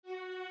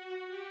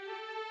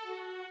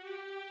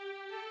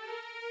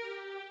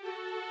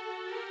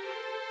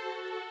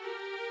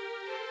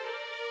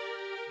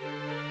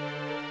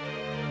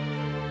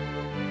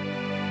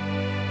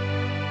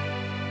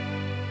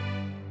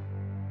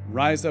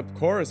Rise Up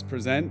Chorus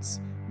presents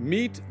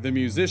Meet the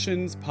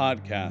Musicians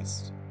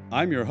podcast.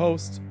 I'm your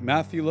host,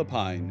 Matthew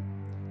Lapine.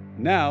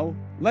 Now,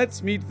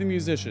 let's meet the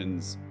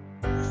musicians.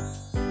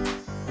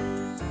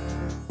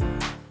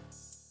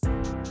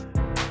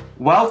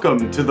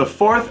 Welcome to the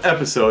fourth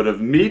episode of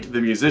Meet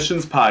the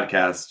Musicians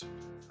podcast.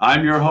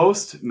 I'm your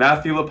host,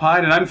 Matthew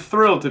Lapine, and I'm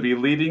thrilled to be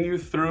leading you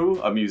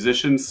through a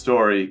musician's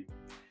story.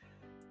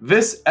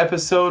 This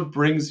episode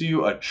brings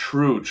you a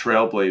true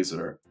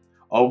trailblazer,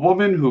 a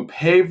woman who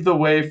paved the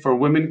way for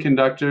women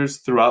conductors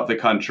throughout the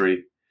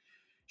country.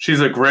 She's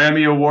a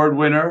Grammy Award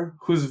winner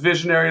whose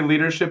visionary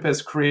leadership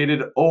has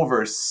created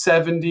over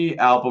 70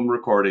 album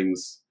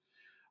recordings.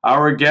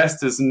 Our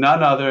guest is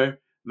none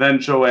other than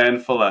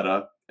JoAnn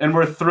Falletta, and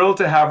we're thrilled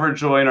to have her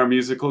join our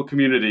musical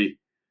community.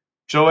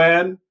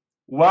 JoAnn,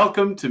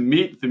 welcome to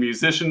Meet the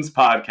Musicians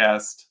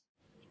podcast.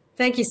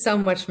 Thank you so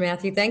much,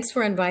 Matthew. Thanks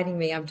for inviting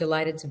me. I'm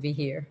delighted to be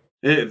here.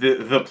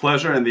 The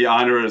pleasure and the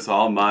honor is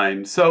all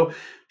mine. So,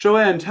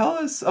 JoAnn, tell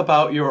us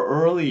about your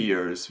early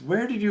years.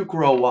 Where did you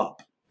grow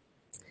up?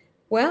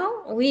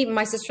 Well,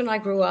 my sister and I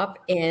grew up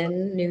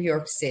in New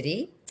York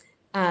City,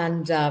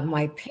 and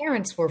my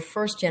parents were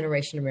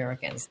first-generation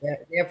Americans.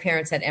 Their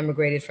parents had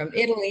emigrated from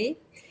Italy,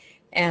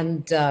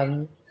 and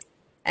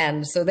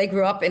so they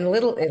grew up in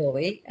Little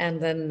Italy,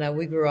 and then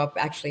we grew up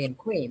actually in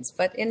Queens,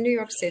 but in New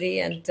York City,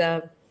 and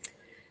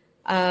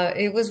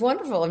it was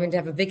wonderful. I mean, to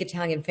have a big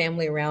Italian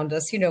family around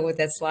us, you know what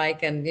that's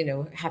like, and, you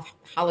know, have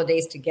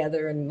holidays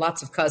together and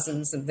lots of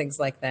cousins and things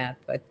like that.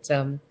 But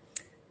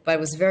it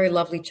was a very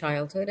lovely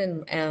childhood,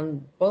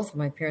 and both of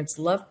my parents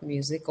loved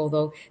music,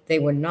 although they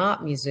were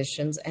not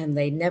musicians and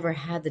they never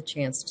had the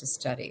chance to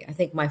study. I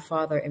think my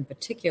father in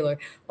particular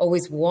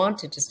always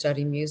wanted to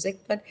study music,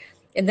 but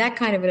in that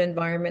kind of an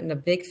environment, in a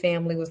big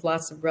family with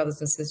lots of brothers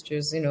and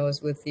sisters, you know,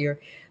 as with your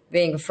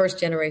being a first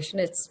generation,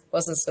 it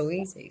wasn't so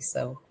easy.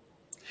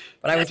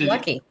 But I was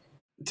lucky.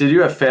 Did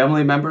you have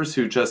family members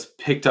who just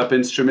picked up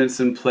instruments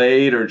and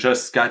played, or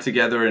just got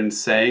together and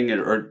sang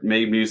or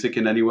made music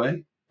in any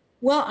way?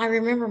 Well, I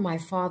remember my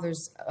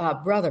father's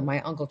brother,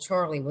 my Uncle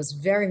Charlie, was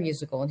very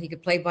musical, and he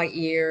could play by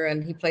ear,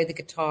 and he played the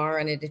guitar,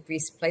 and he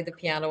played the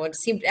piano, and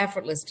it seemed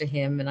effortless to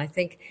him. And I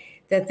think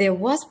that there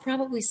was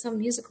probably some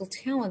musical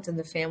talent in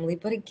the family,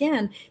 but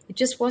again, it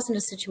just wasn't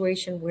a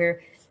situation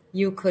where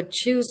you could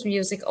choose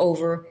music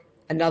over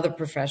another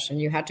profession.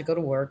 You had to go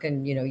to work,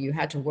 and you know you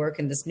had to work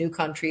in this new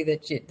country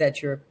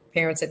that your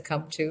parents had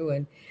come to,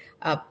 and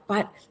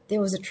but there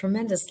was a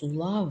tremendous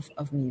love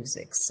of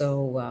music.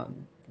 So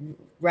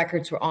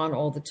records were on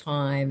all the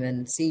time,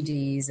 and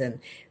CDs,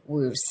 and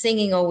we were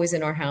singing always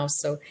in our house.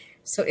 So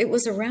it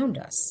was around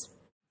us.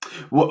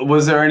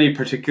 Was there any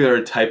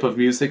particular type of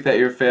music that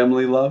your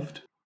family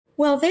loved?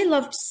 Well, they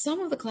loved some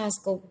of the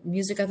classical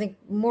music. I think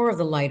more of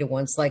the lighter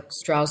ones, like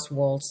Strauss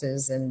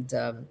waltzes and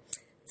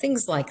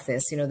things like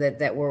this, you know,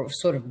 that were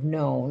sort of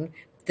known.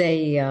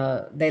 They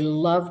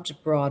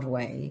loved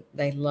Broadway.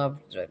 They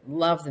loved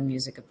the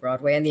music of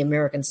Broadway and the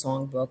American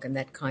Songbook and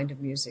that kind of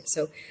music.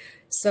 So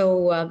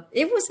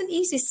it was an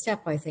easy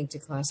step, I think, to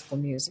classical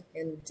music,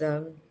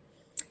 and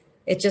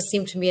it just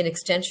seemed to me an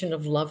extension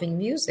of loving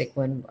music.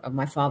 When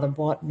my father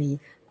bought me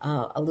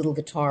a little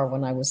guitar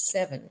when I was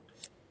 7,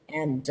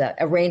 and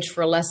arranged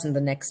for a lesson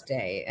the next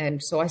day,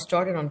 and so I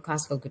started on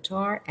classical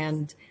guitar,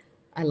 and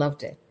I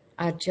loved it.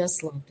 I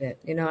just loved it.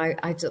 You know,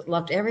 I just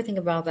loved everything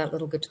about that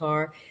little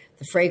guitar,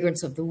 the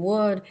fragrance of the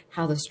wood,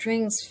 how the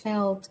strings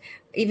felt,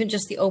 even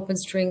just the open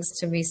strings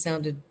to me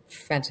sounded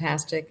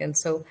fantastic. And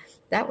so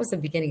that was the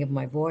beginning of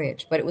my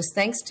voyage. But it was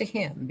thanks to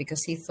him,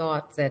 because he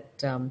thought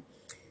that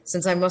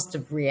since I must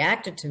have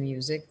reacted to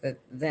music,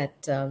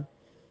 that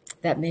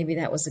maybe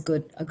that was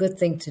a good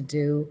thing to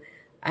do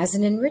as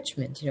an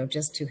enrichment, you know,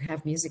 just to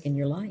have music in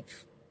your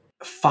life.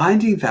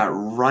 Finding that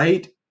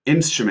right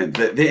instrument,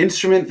 the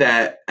instrument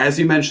that, as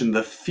you mentioned,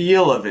 the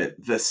feel of it,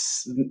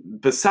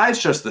 besides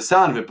just the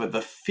sound of it, but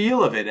the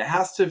feel of it, it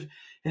has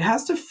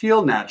to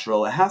feel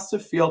natural. It has to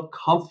feel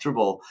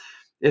comfortable.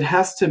 It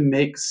has to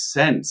make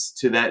sense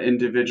to that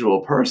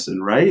individual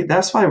person, right?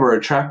 That's why we're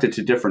attracted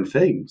to different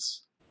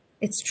things.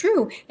 It's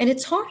true. And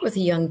it's hard with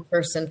a young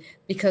person,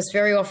 because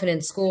very often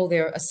in school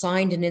they're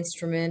assigned an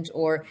instrument,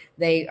 or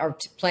they are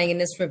playing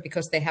an instrument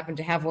because they happen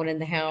to have one in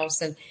the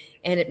house, and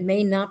it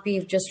may not be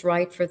just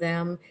right for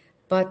them.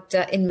 But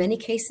in many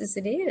cases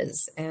it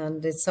is.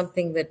 And it's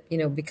something that, you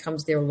know,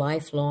 becomes their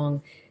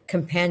lifelong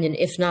companion,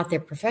 if not their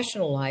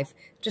professional life,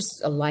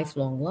 just a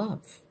lifelong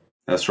love.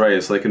 That's right.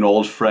 It's like an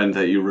old friend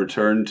that you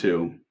return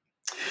to.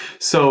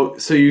 So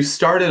you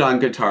started on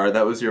guitar.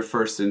 That was your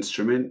first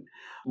instrument.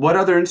 What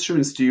other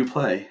instruments do you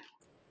play?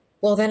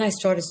 Well, then I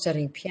started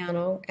studying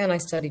piano, and I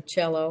studied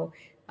cello.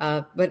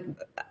 But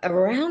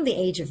around the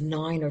age of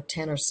 9 or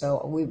 10 or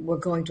so, we were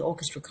going to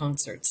orchestra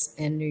concerts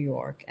in New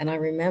York. And I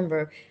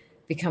remember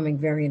becoming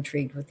very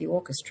intrigued with the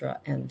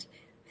orchestra. And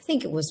I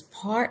think it was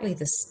partly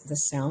the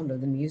sound of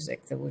the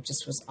music that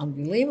was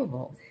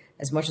unbelievable.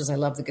 As much as I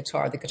love the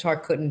guitar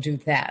couldn't do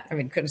that. I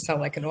mean, it couldn't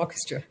sound like an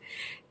orchestra.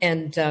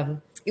 And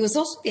it was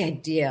also the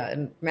idea,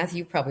 and Matthew,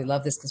 you probably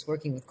love this because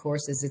working with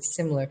choruses, it's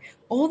similar.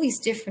 All these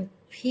different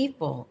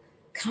people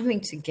coming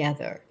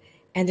together,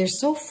 and they're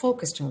so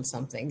focused on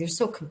something. They're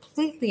so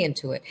completely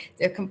into it.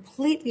 They're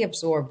completely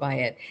absorbed by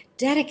it,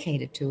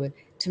 dedicated to it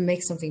to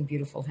make something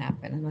beautiful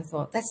happen. And I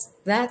thought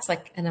that's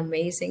like an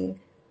amazing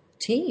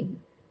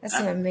team. That's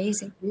an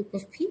amazing group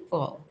of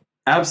people.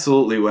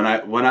 Absolutely. When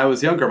I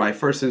was younger, my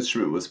first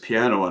instrument was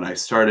piano, and I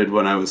started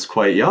when I was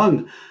quite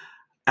young.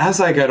 As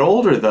I got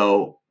older,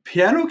 though,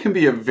 piano can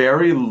be a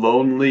very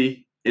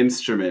lonely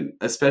instrument,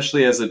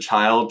 especially as a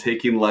child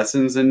taking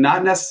lessons and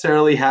not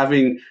necessarily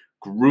having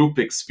group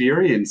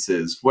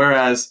experiences.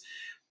 Whereas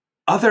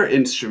other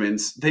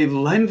instruments, they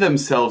lend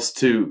themselves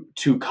to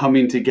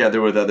coming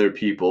together with other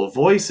people.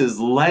 Voices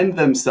lend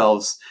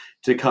themselves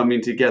to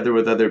coming together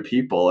with other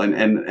people, and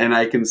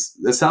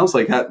it sounds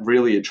like that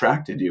really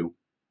attracted you.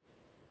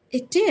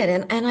 It did,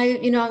 and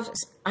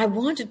I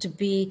wanted to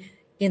be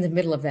in the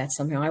middle of that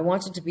somehow. I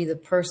wanted to be the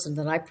person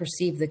that I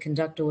perceived the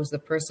conductor was the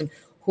person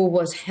who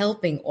was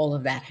helping all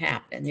of that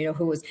happen.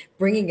 Who was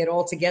bringing it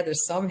all together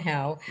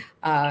somehow,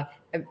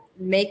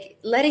 make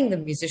letting the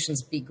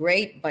musicians be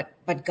great,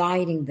 but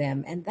guiding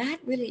them, and that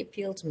really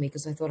appealed to me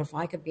because I thought if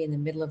I could be in the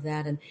middle of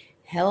that and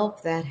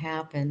help that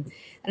happen.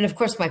 And of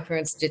course, my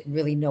parents didn't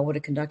really know what a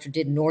conductor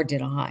did, nor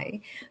did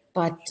I.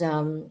 But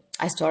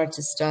I started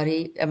to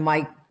study. And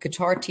my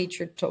guitar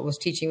teacher was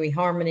teaching me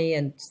harmony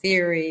and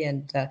theory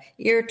and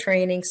ear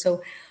training.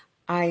 So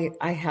I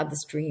had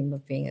this dream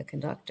of being a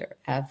conductor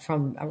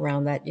from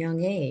around that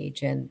young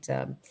age. And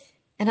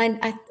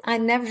I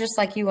never, just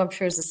like you, I'm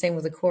sure it's the same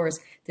with the chorus.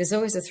 There's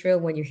always a thrill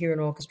when you hear an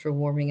orchestra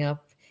warming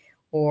up,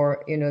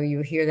 or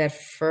you hear that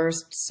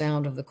first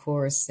sound of the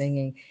chorus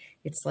singing.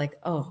 It's like,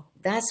 oh,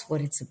 that's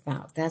what it's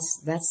about. That's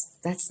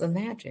the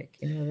magic.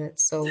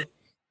 That's so.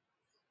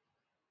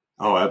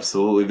 Oh,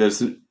 absolutely.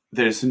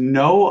 There's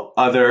no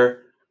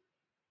other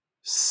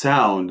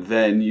sound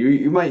than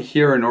you might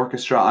hear an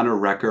orchestra on a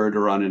record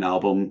or on an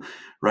album,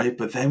 right?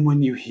 But then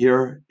when you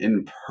hear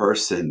in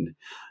person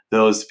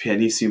those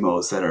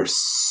pianissimos that are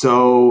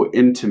so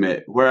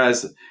intimate,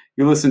 whereas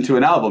you listen to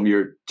an album,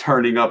 you're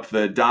turning up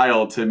the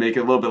dial to make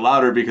it a little bit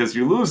louder because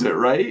you lose it,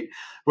 right?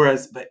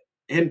 But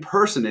in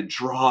person, it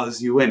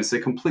draws you in. It's a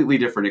completely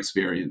different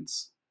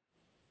experience.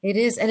 It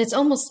is, and it's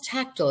almost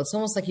tactile. It's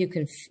almost like you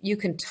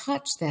can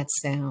touch that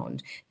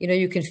sound.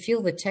 You can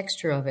feel the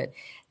texture of it,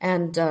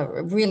 and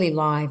really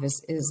live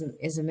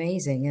is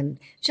amazing. And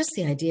just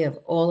the idea of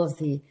all of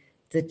the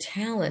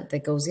talent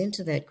that goes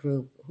into that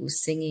group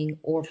who's singing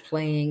or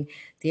playing,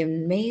 the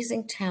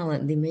amazing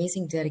talent, the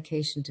amazing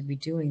dedication to be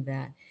doing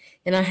that.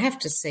 And I have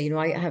to say,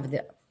 I have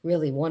the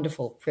really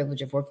wonderful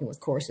privilege of working with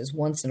choruses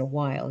once in a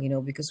while,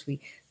 because we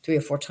 3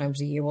 or 4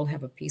 times a year we'll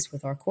have a piece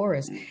with our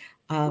chorus.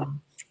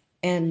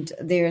 And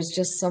there's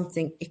just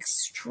something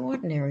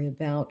extraordinary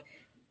about,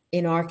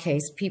 in our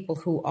case, people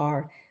who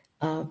are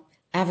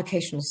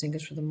avocational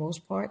singers for the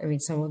most part. I mean,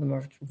 some of them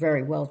are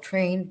very well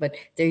trained, but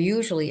they're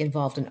usually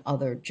involved in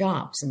other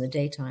jobs in the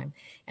daytime.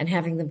 And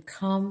having them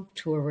come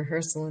to a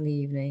rehearsal in the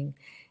evening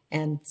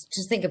and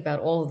just think about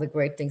all of the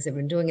great things they've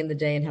been doing in the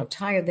day and how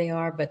tired they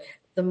are. But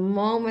the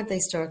moment they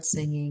start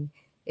singing,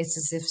 it's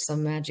as if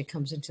some magic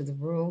comes into the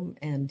room,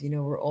 and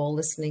we're all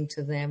listening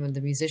to them, and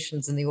the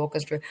musicians in the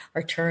orchestra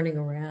are turning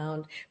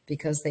around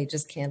because they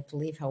just can't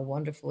believe how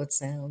wonderful it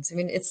sounds. I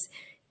mean, it's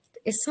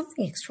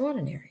something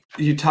extraordinary.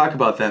 You talk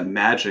about that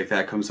magic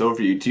that comes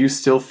over you. Do you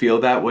still feel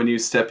that when you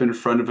step in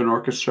front of an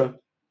orchestra?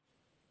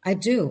 I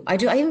do. I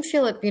do. I even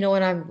feel it,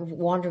 when I'm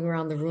wandering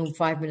around the room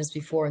 5 minutes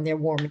before and they're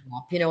warming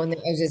up, and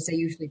as they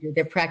usually do,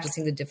 they're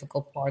practicing the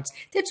difficult parts.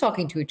 They're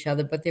talking to each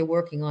other, but they're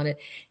working on it.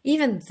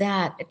 Even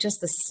that,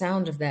 just the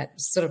sound of that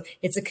sort of,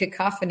 it's a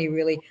cacophony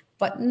really,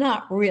 but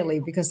not really,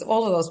 because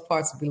all of those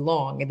parts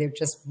belong and they're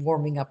just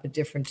warming up at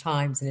different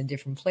times and in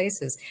different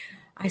places.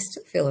 I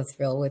still feel a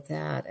thrill with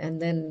that. And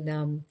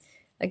then,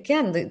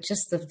 again,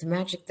 the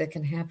magic that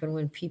can happen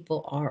when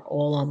people are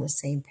all on the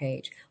same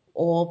page,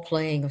 all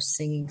playing or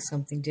singing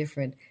something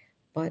different,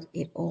 but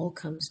it all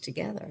comes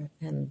together.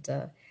 And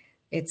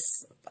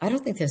I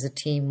don't think there's a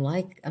team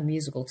like a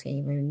musical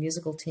team. I mean,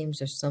 musical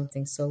teams are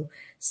something so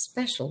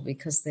special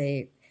because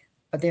they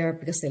are there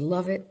because they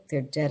love it, they're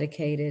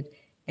dedicated,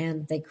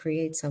 and they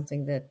create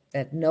something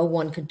that no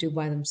one could do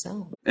by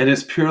themselves. And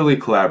it's purely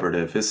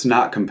collaborative. It's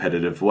not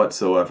competitive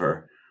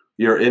whatsoever.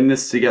 You're in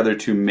this together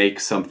to make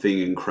something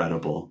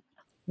incredible.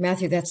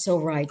 Matthew, that's so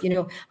right.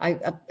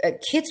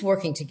 Kids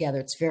working together,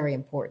 it's very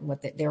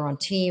important they're on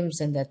teams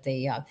and that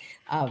they,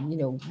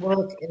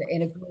 work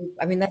in a group.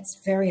 I mean,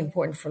 that's very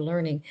important for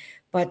learning.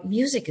 But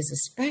music is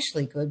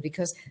especially good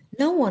because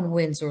no one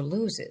wins or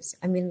loses.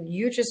 I mean,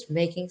 you're just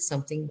making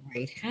something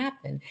great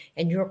happen,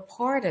 and you're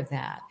part of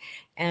that.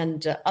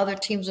 And other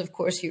teams, of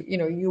course,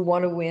 you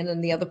want to win,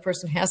 and the other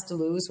person has to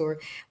lose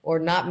or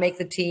not make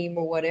the team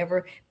or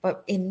whatever.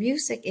 But in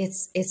music,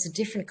 it's a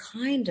different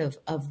kind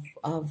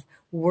of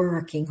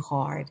working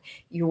hard.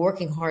 You're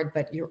working hard,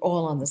 but you're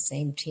all on the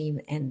same team,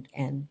 and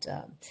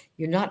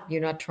you're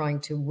not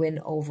trying to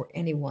win over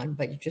anyone,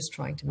 but you're just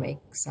trying to make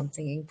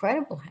something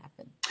incredible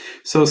happen.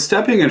 So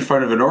stepping in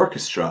front of an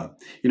orchestra,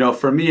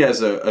 for me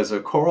as a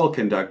choral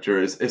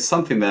conductor is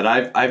something that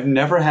I've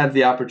never had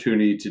the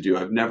opportunity to do.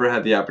 I've never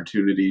had the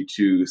opportunity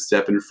to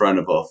step in front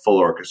of a full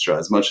orchestra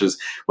as much as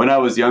when I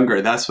was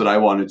younger, that's what I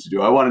wanted to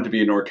do. I wanted to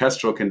be an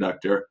orchestral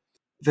conductor.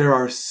 There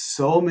are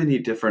so many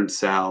different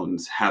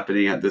sounds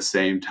happening at the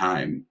same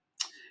time.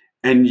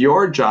 And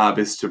your job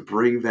is to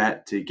bring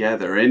that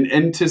together.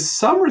 And to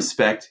some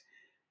respect,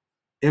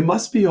 it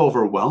must be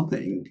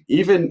overwhelming,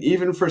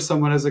 even for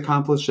someone as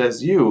accomplished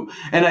as you.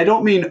 And I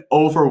don't mean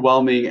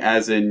overwhelming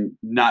as in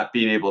not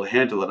being able to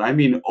handle it. I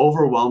mean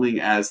overwhelming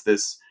as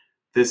this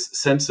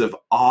sense of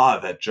awe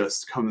that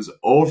just comes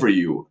over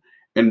you,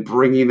 and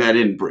bringing that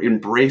in,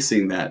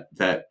 embracing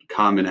that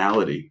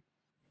commonality.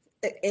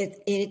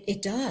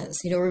 It does.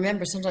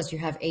 Remember, sometimes you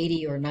have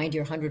 80 or 90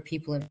 or 100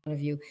 people in front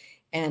of you,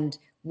 and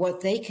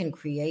what they can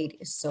create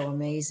is so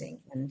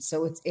amazing. And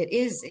so it's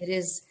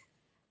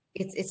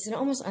an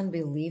almost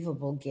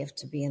unbelievable gift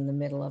to be in the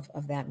middle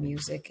of that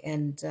music,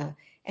 and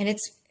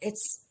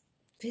it's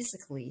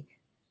physically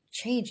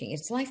changing.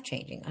 It's life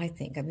changing, I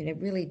think. I mean, it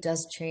really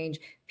does change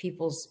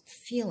people's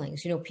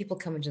feelings. People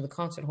come into the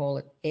concert hall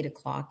at 8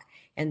 o'clock,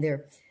 and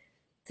they're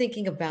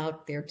thinking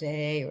about their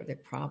day or their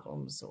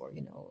problems, or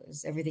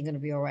is everything going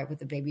to be all right with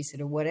the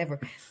babysitter, whatever.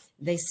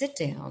 They sit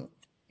down,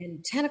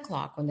 and 10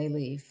 o'clock when they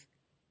leave,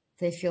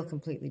 they feel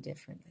completely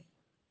differently.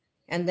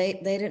 And they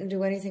didn't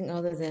do anything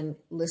other than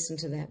listen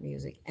to that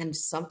music. And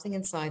something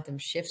inside them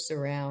shifts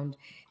around,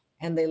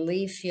 and they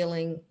leave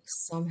feeling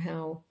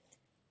somehow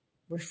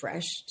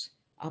refreshed,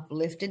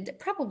 uplifted.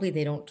 Probably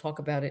they don't talk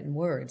about it in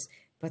words,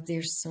 but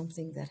there's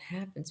something that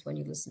happens when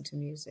you listen to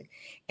music.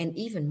 And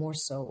even more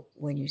so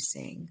when you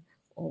sing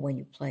or when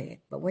you play it.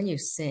 But when you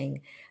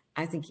sing,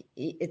 I think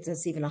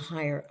it's even a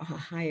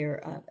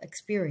higher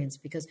experience,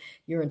 because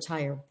your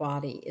entire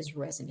body is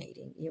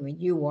resonating. I mean,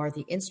 you are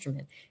the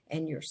instrument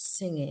and you're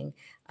singing.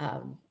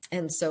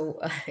 And so,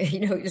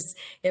 it's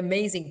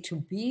amazing to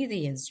be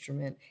the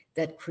instrument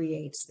that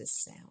creates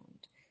this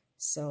sound.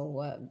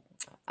 So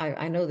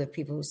I know that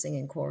people who sing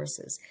in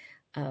choruses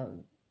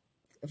um,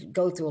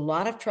 go through a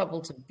lot of trouble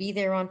to be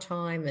there on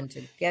time and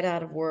to get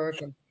out of work,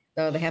 and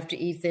they have to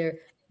eat their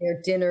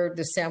dinner,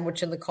 the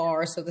sandwich in the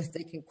car, so that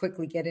they can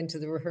quickly get into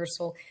the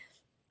rehearsal.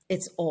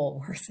 It's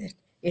all worth it.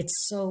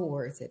 It's so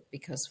worth it,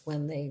 because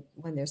when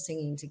they're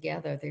singing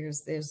together,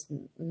 there's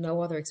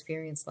no other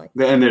experience like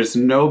that. And there's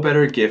no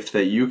better gift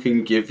that you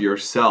can give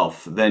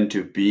yourself than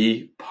to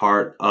be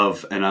part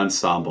of an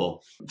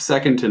ensemble,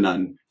 second to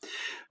none.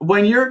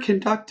 When you're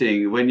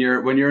conducting, when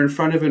you're in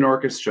front of an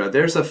orchestra,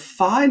 there's a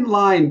fine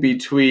line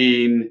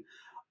between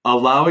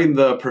allowing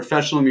the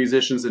professional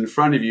musicians in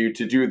front of you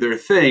to do their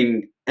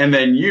thing and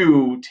then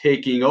you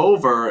taking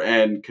over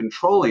and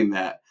controlling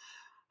that.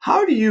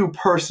 How do you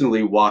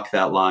personally walk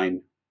that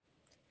line?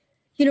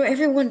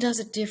 Everyone does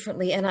it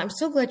differently, and I'm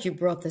so glad you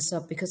brought this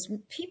up, because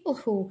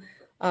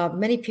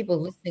many people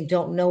listening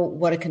don't know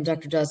what a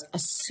conductor does.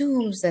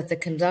 Assumes that the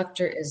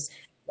conductor is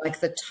like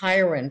the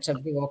tyrant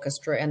of the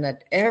orchestra, and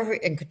that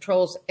and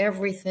controls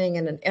everything,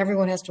 and then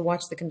everyone has to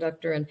watch the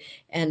conductor,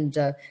 and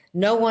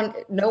no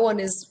one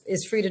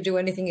is free to do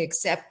anything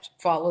except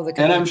follow the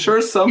And I'm conductor.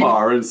 sure some And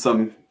are in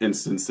some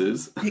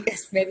instances.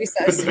 yes, maybe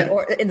so,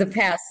 or in the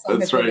past, some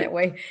That's have been right. that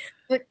way.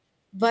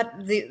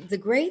 But the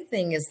great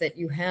thing is that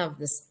you have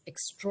this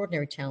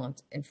extraordinary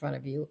talent in front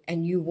of you,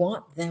 and you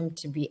want them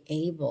to be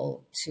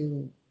able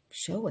to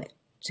show it,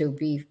 to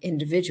be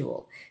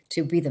individual,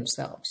 to be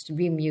themselves, to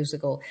be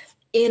musical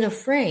in a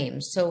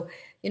frame. So,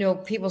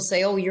 people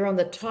say, "Oh, you're on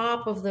the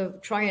top of the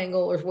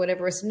triangle or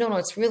whatever." I said, "No, no,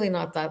 it's really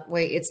not that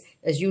way. It's,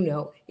 as you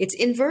know, it's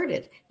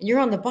inverted. And you're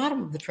on the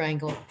bottom of the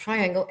triangle,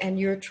 and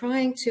you're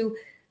trying to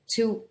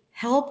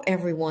help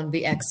everyone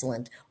be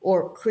excellent,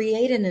 or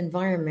create an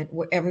environment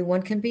where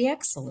everyone can be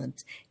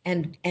excellent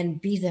and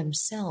be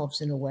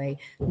themselves in a way,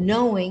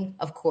 knowing,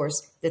 of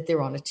course, that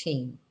they're on a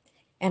team."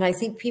 And I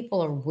think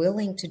people are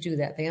willing to do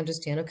that. They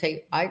understand,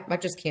 okay, I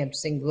just can't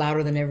sing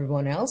louder than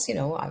everyone else.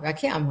 I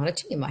can't, I'm on a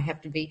team. I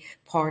have to be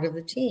part of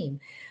the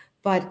team.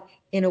 But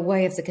in a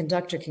way, if the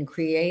conductor can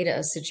create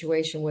a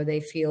situation where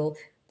they feel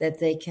that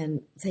they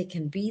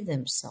can be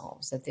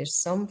themselves, that there's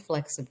some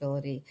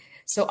flexibility.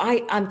 So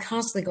I'm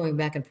constantly going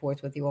back and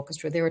forth with the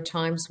orchestra. There are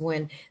times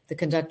when the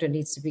conductor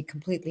needs to be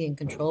completely in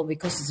control,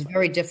 because it's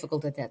very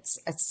difficult at that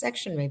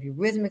section, maybe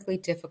rhythmically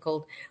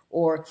difficult,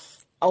 or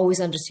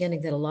always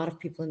understanding that a lot of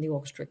people in the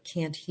orchestra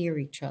can't hear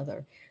each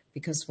other,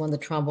 because when the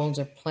trombones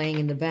are playing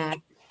in the back,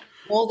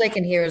 all they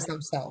can hear is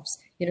themselves.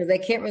 They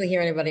can't really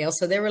hear anybody else.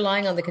 So they're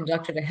relying on the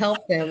conductor to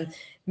help them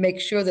make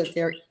sure that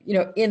they're,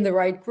 in the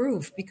right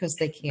groove, because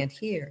they can't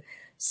hear.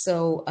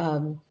 So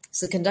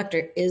the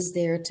conductor is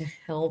there to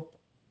help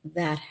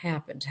that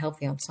happen, to help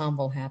the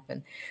ensemble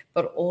happen,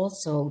 but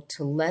also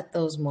to let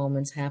those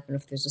moments happen.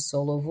 If there's a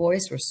solo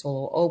voice or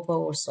solo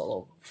oboe or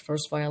solo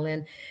first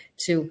violin,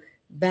 to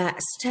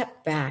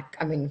step back.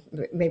 I mean,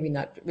 maybe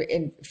not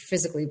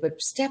physically,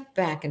 but step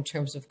back in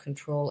terms of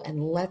control,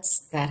 and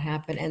lets that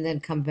happen, and then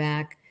come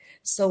back.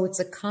 So it's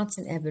a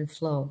constant ebb and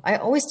flow. I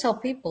always tell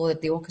people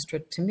that the orchestra,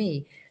 to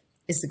me,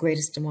 is the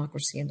greatest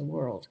democracy in the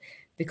world,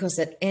 because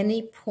at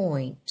any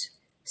point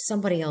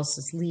somebody else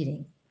is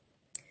leading.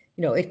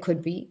 It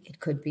could be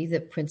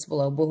the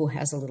principal oboe who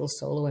has a little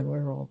solo and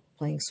we're all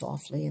playing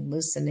softly and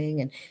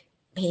listening, and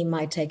he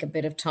might take a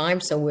bit of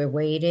time, so we're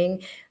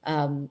waiting.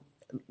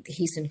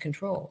 He's in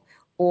control.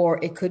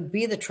 Or it could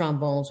be the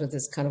trombones with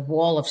this kind of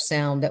wall of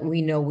sound that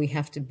we know we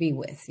have to be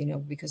with,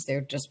 because they're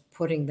just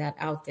putting that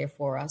out there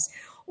for us.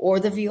 Or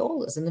the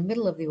violas in the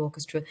middle of the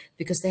orchestra,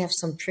 because they have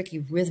some tricky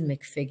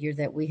rhythmic figure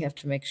that we have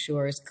to make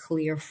sure is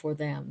clear for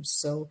them.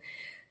 So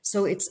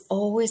it's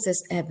always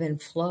this ebb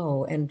and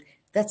flow. And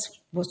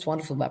that's what's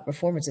wonderful about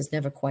performance. It's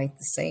never quite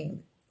the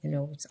same.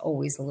 It's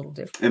always a little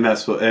different.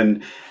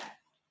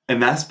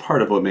 And that's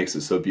part of what makes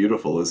it so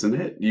beautiful, isn't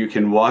it? You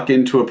can walk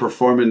into a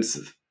performance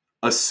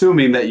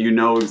assuming that you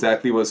know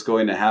exactly what's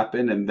going to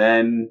happen, and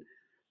then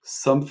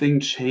something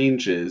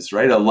changes,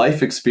 right? A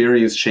life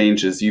experience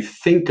changes. You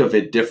think of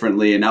it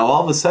differently, and now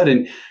all of a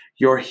sudden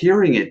you're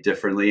hearing it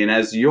differently. And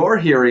as you're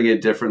hearing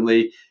it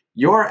differently,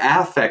 your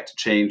affect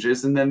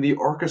changes, and then the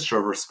orchestra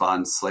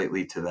responds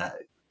slightly to that.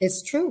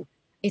 It's true.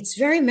 It's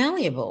very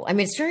malleable. I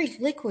mean, it's very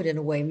liquid in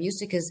a way.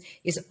 Music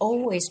is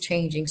always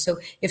changing. So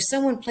if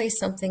someone plays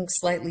something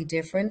slightly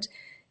different,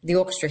 the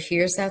orchestra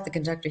hears that, the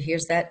conductor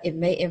hears that. It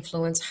may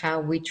influence how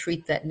we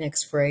treat that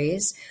next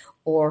phrase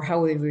or how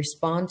we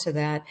respond to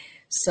that.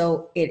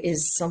 So it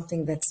is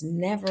something that's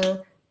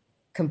never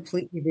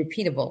completely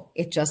repeatable.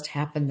 It just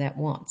happened that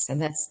once.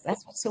 And that's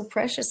what's so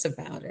precious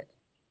about it.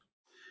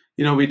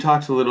 We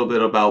talked a little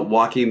bit about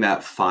walking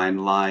that fine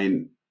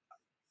line.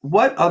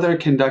 What other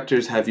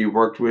conductors have you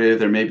worked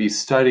with or maybe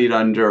studied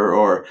under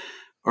or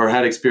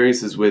had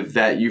experiences with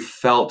that you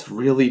felt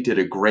really did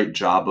a great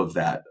job of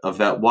that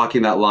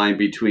walking that line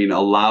between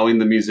allowing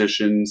the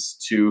musicians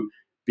to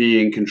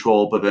be in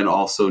control, but then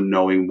also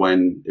knowing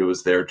when it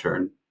was their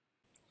turn?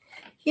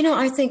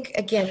 I think,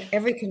 again,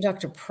 every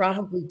conductor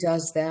probably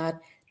does that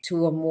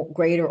to a more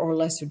greater or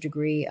lesser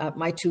degree.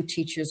 My two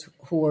teachers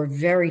who are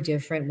very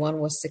different, one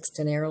was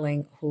Sixten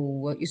Ehrling,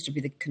 who used to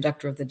be the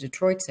conductor of the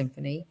Detroit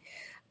Symphony,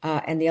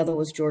 and the other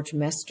was George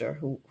Mester,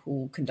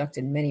 who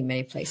conducted many,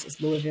 many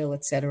places, Louisville,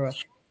 etc.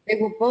 They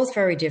were both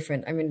very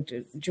different. I mean,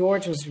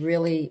 George was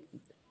really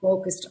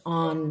focused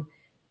on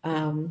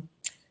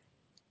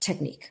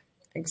technique,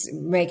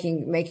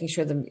 making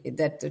sure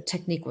that the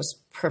technique was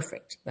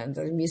perfect, and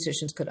the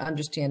musicians could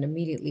understand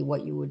immediately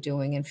what you were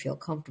doing and feel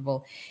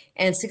comfortable.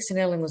 And Sixten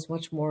Ehrling was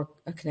much more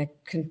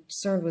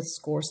concerned with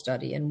score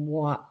study and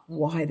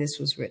why this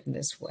was written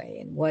this way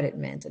and what it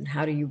meant and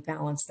how do you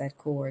balance that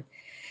chord.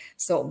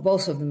 So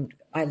both of them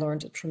I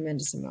learned a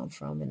tremendous amount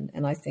from,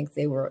 and I think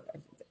they were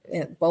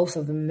both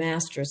of them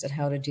masters at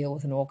how to deal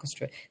with an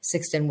orchestra.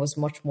 Sixten was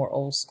much more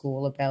old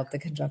school about the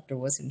conductor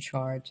was in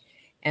charge,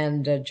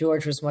 and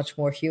George was much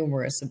more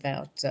humorous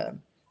about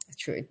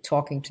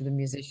talking to the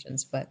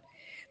musicians.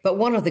 But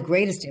one of the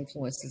greatest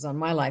influences on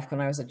my life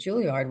when I was at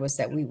Juilliard was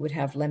that we would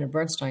have Leonard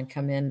Bernstein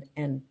come in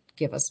and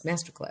give us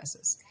master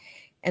classes.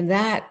 And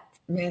that,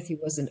 Matthew,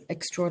 was an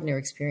extraordinary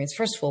experience.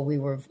 First of all, we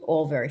were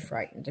all very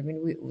frightened. I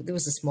mean, there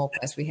was a small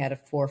class. We had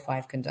 4 or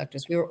 5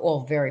 conductors. We were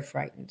all very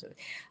frightened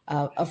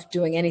of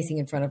doing anything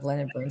in front of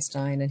Leonard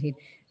Bernstein. And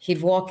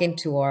he'd walk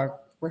into our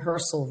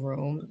rehearsal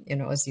room,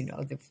 as you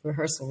know, the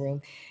rehearsal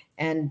room,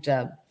 and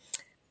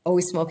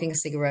always smoking a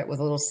cigarette with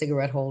a little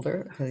cigarette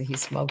holder because he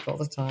smoked all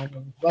the time.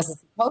 And he wasn't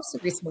supposed to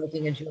be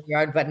smoking in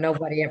Juilliard, but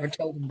nobody ever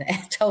told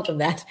him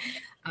that.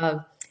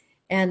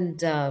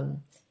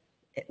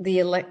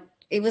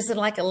 It was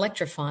like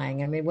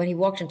electrifying. I mean, when he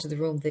walked into the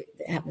room, the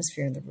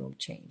atmosphere in the room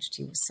changed.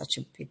 He was such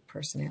a big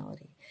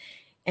personality.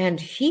 And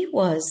he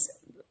was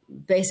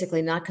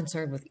basically not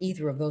concerned with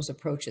either of those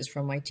approaches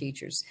from my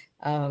teachers,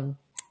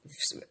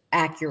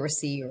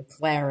 accuracy or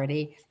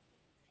clarity.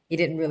 He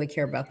didn't really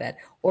care about that.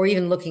 Or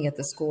even looking at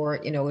the score,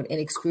 in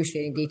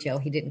excruciating detail,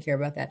 he didn't care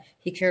about that.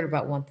 He cared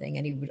about one thing,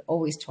 and he would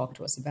always talk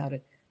to us about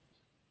it,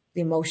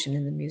 the emotion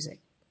in the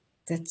music.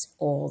 That's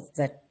all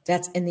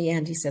that's in the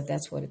end, he said,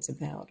 that's what it's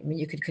about. I mean,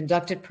 you could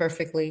conduct it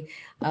perfectly.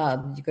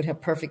 You could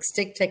have perfect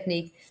stick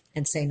technique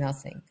and say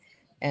nothing.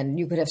 And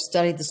you could have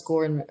studied the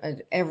score and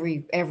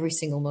every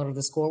single note of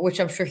the score, which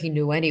I'm sure he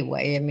knew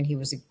anyway. I mean, he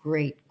was a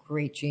great,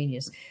 great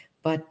genius.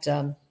 But,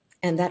 and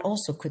that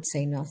also could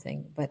say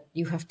nothing, but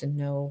you have to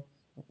know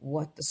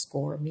what the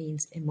score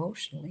means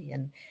emotionally.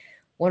 And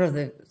one of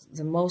the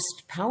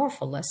most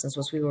powerful lessons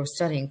was we were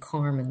studying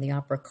Carmen, the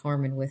opera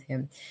Carmen, with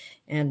him.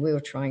 And we were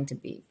trying to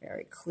be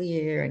very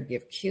clear and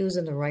give cues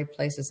in the right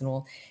places and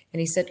all. And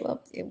he said,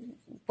 well,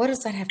 what does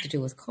that have to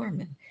do with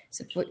Carmen? He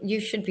said, well, you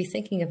should be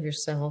thinking of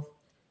yourself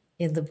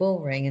in the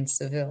bull ring in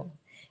Seville.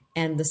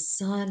 And the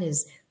sun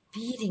is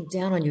beating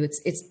down on you.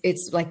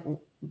 It's like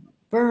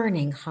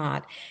burning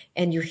hot.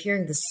 And you're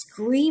hearing the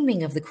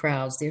screaming of the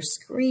crowds. They're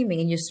screaming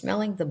and you're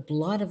smelling the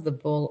blood of the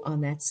bull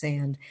on that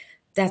sand.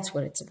 That's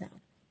what it's about.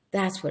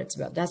 That's what it's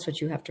about. That's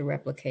what you have to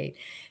replicate.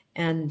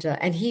 And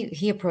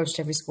he approached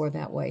every score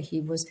that way.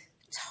 He was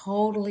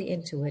totally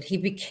into it. He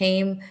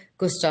became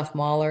Gustav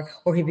Mahler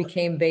or he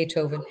became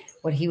Beethoven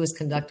when he was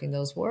conducting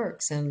those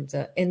works. And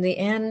in the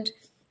end,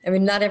 I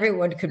mean, not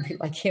everyone could be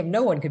like him.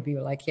 No one could be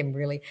like him,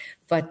 really.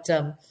 But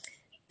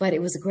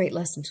it was a great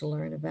lesson to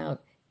learn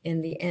about.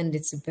 In the end,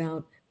 it's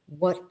about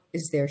what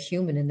is there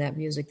human in that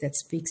music that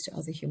speaks to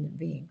other human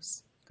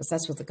beings, because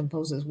that's what the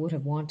composers would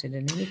have wanted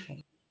in any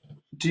case.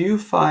 Do you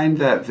find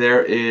that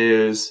there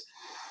is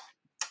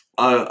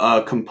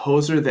a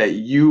composer that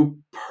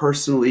you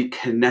personally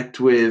connect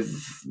with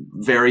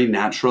very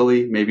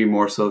naturally, maybe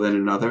more so than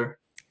another?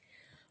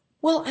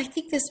 Well, I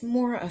think there's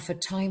more of a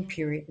time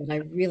period that I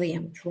really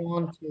am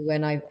drawn to,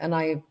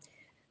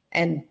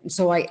 and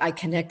so I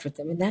connect with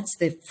them, and that's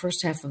the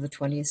first half of the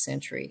 20th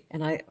century.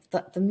 And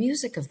the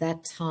music of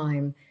that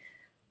time,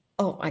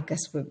 oh, I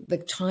guess the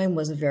time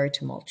was a very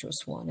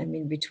tumultuous one. I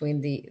mean,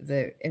 between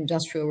the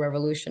Industrial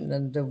Revolution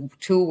and the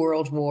two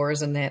world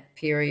wars in that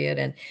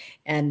period,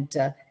 and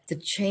the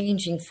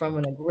changing from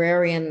an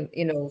agrarian,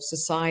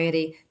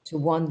 society to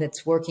one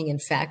that's working in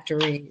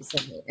factories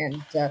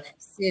and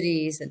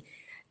cities,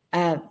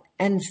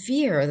 and the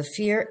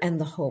fear and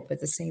the hope at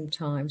the same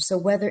time. So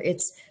whether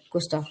it's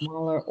Gustav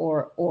Mahler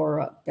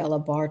or Bela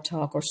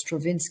Bartok or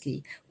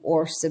Stravinsky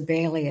or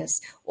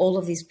Sibelius, all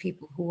of these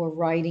people who were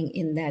writing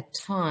in that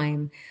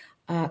time,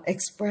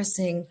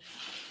 expressing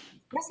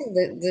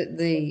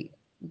the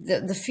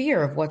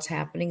fear of what's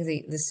happening,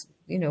 this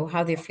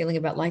how they're feeling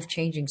about life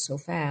changing so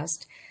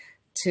fast,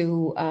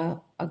 to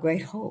a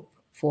great hope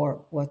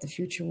for what the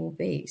future will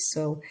be.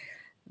 So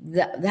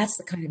that's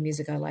the kind of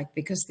music I like,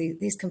 because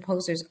these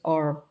composers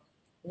are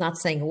not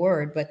saying a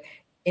word, but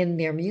in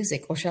their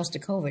music, or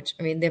Shostakovich,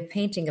 I mean, they're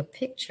painting a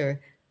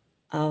picture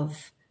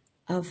of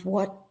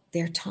what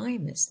their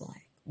time is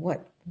like,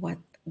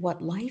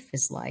 what life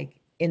is like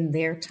in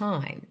their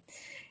time,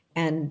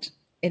 and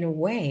in a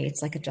way,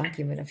 it's like a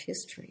document of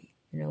history.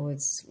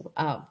 It's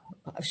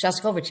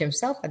Shostakovich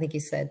himself. I think he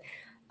said,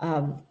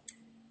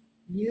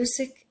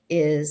 "Music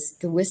is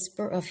the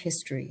whisper of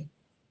history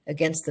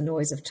against the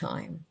noise of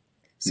time."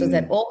 So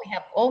that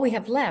all we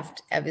have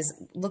left is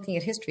looking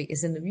at history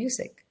is in the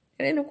music.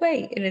 And in a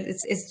way,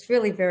 it's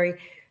really very,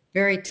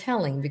 very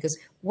telling, because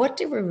what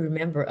do we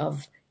remember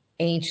of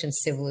ancient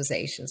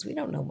civilizations? We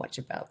don't know much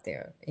about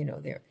their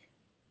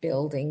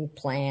building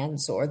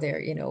plans, or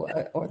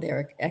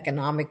their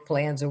economic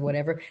plans, or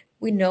whatever.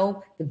 We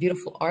know the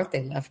beautiful art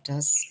they left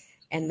us.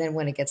 And then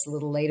when it gets a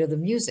little later, the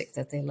music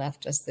that they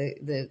left us,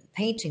 the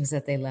paintings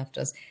that they left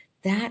us,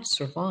 that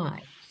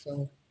survived.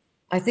 So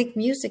I think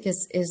music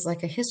is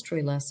like a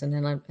history lesson,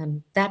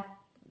 and that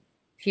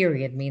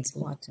period means a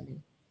lot to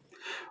me.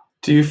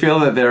 Do you feel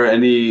that there are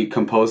any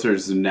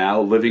composers now,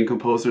 living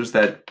composers,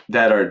 that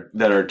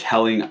are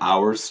telling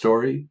our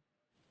story?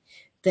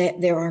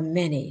 There are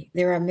many.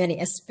 There are many,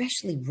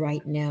 especially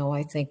right now.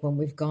 I think when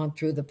we've gone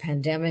through the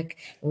pandemic,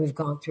 and we've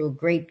gone through a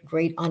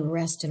great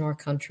unrest in our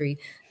country,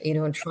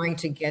 and trying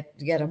to get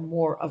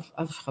of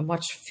a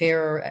much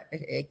fairer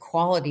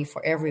equality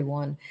for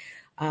everyone.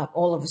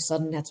 All of a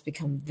sudden, that's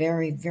become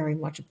very, very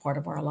much a part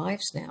of our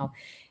lives now.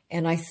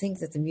 And I think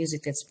that the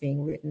music that's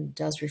being written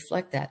does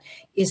reflect that.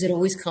 Is it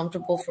always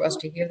comfortable for us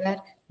to hear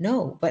that?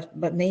 No, but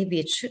maybe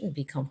it shouldn't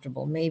be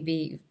comfortable.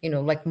 Maybe,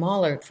 like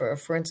Mahler,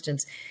 for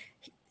instance,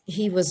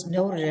 he was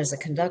noted as a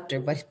conductor,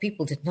 but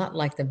people did not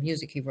like the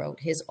music he wrote.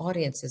 His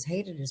audiences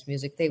hated his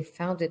music. They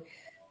found it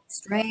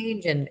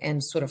strange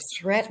and sort of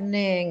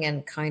threatening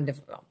and kind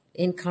of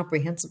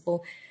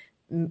incomprehensible.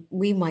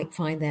 We might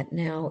find that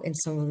now in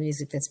some of the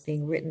music that's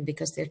being written,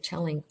 because they're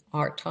telling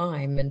our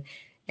time, and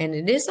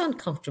it is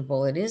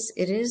uncomfortable. It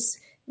is.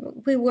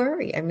 We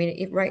worry. I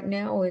mean, right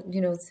now,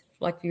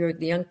 like the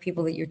young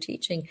people that you're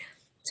teaching,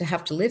 to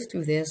have to live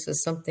through this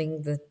is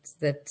something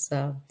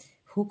that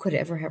who could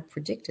ever have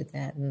predicted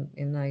that?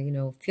 And I,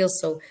 feel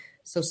so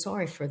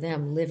sorry for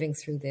them living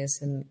through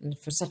this and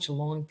for such a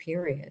long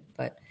period.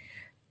 But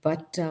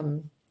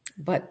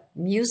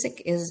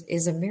music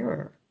is a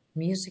mirror.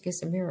 Music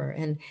is a mirror,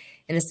 and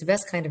it's the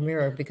best kind of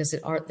mirror, because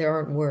there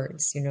aren't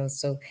words,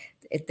 so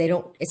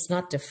it's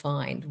not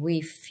defined.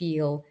 We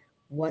feel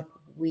what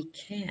we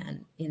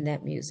can in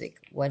that music,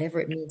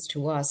 whatever it means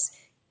to us,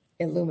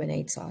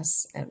 illuminates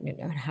us,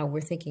 and how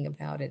we're thinking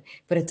about it.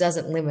 But it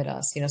doesn't limit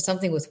us.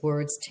 Something with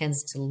words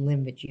tends to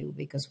limit you,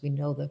 because we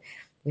know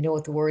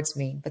what the words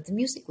mean. But the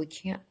music, we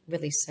can't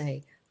really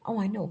say, "Oh,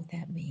 I know what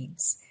that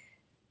means."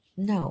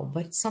 No,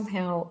 but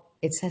somehow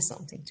it says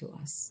something to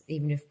us,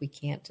 even if we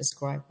can't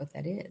describe what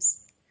that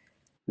is.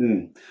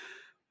 Hmm.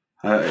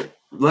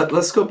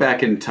 Let's go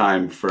back in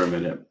time for a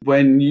minute.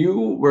 When you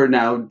were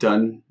now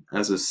done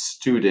as a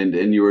student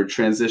and you were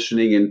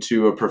transitioning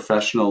into a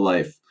professional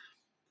life,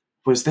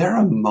 was there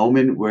a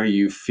moment where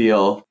you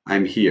feel,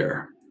 I'm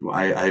here,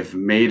 I've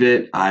made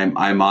it, I'm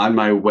on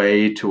my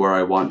way to where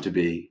I want to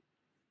be?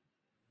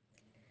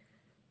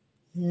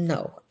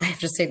 No, I have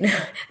to say no.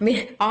 I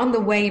mean, on the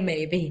way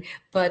maybe,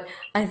 but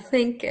I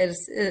think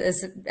as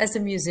a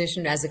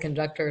musician, as a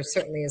conductor,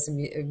 certainly as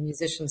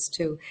musicians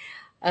too,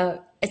 I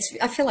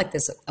feel like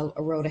there's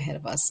a road ahead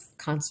of us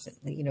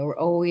constantly. We're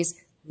always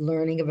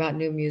learning about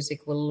new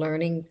music. We're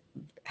learning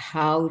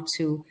how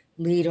to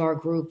lead our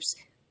groups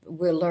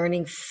We're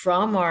learning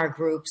from our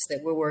groups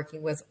that we're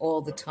working with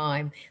all the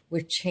time.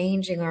 We're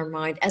changing our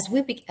mind as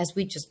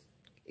we just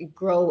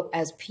grow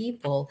as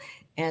people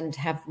and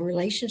have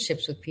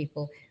relationships with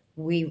people.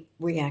 We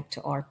react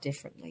to art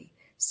differently.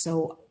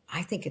 So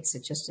I think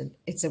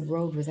it's a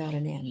road without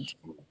an end.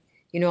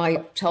 I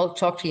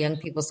talk to young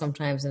people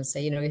sometimes and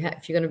say,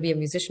 if you're going to be a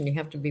musician, you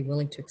have to be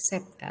willing to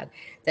accept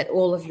that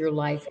all of your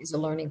life is a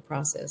learning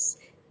process.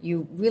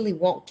 You really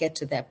won't get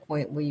to that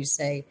point where you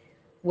say,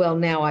 well,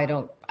 now I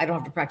don't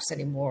have to practice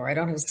anymore. I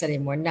don't have to study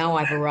anymore. Now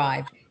I've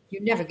arrived.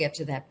 You never get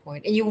to that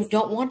point, and you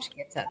don't want to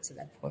get to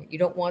that point. You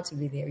don't want to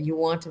be there. You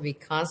want to be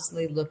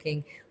constantly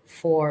looking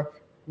for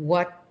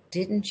what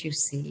didn't you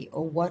see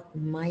or what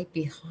might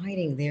be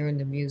hiding there in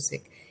the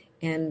music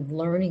and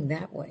learning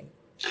that way.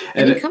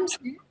 And And it it, comes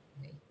naturally.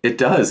 it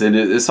does. And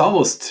it's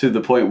almost to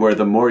the point where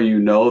the more you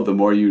know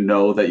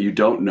that you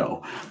don't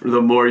know, or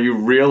the more you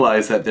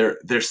realize that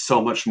there's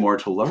so much more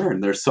to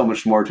learn. There's so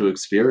much more to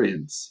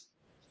experience.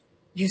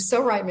 You're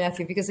so right,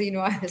 Matthew, because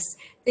I was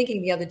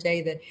thinking the other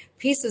day that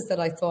pieces that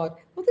I thought,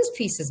 well, this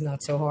piece is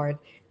not so hard.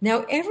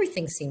 Now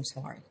everything seems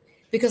hard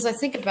because I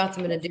think about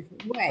them in a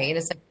different way. And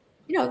it's like,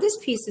 this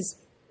piece is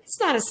it's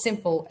not as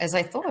simple as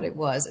I thought it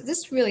was.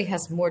 This really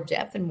has more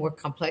depth and more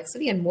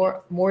complexity and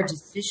more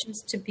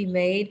decisions to be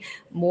made,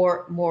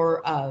 more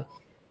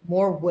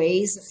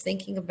ways of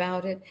thinking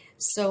about it.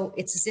 So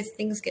it's as if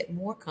things get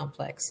more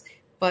complex.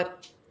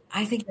 But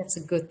I think that's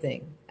a good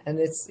thing. And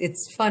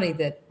it's funny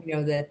that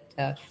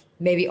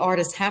maybe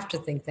artists have to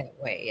think that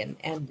way,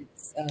 and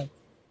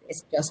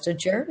it's just a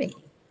journey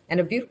and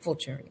a beautiful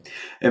journey.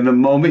 And the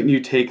moment you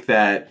take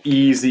that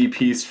easy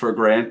piece for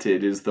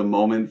granted is the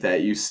moment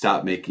that you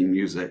stop making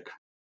music.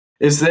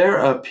 Is there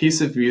a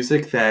piece of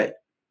music that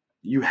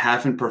you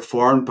haven't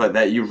performed, but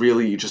that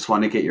you just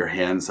want to get your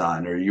hands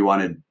on, or you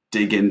want to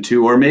dig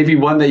into, or maybe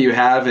one that you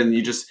have and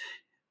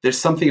there's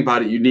something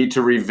about it you need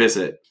to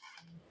revisit?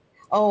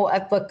 Oh,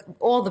 but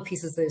all the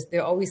pieces,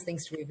 there are always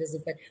things to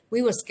revisit. But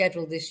we were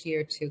scheduled this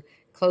year to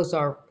close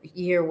our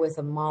year with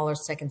a Mahler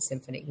Second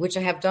Symphony, which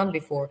I have done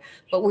before.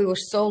 But we were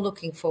so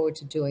looking forward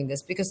to doing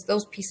this because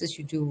those pieces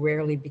you do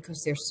rarely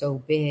because they're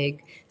so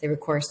big. They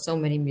require so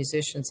many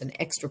musicians and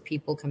extra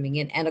people coming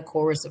in, and a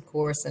chorus, of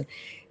course,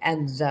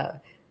 and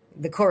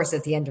the chorus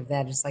at the end of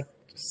that is like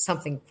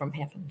something from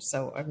heaven.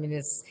 So I mean,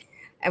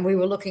 and we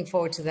were looking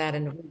forward to that,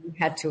 and we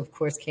had to, of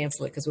course,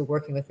 cancel it because we're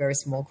working with very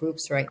small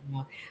groups right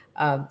now.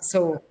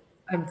 So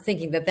I'm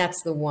thinking that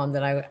that's the one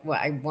that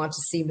I want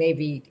to see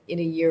maybe in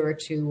a year or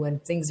two when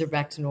things are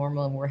back to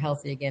normal and we're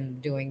healthy again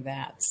doing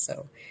that.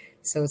 So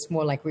it's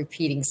more like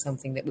repeating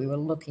something that we were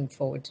looking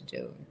forward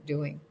to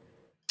doing.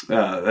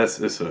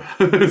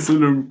 It's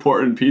an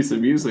important piece of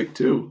music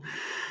too.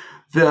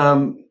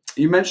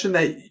 You mentioned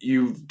that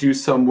you do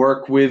some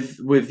work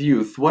with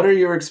youth. What are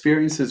your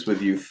experiences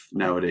with youth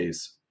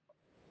nowadays?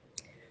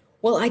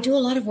 Well, I do a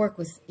lot of work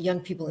with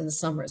young people in the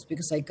summers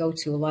because I go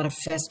to a lot of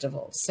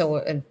festivals.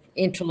 So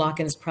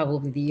Interlochen is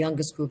probably the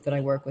youngest group that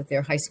I work with.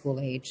 They're high school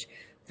age,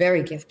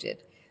 very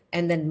gifted.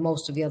 And then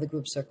most of the other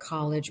groups are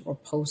college or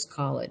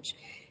post-college.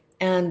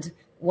 And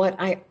what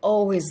I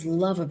always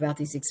love about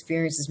these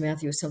experiences,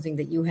 Matthew, is something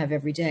that you have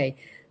every day.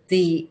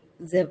 The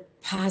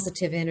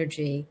positive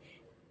energy,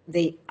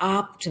 the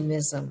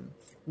optimism,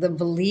 the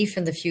belief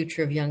in the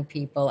future of young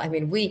people. I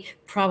mean, we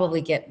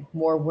probably get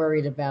more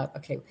worried about,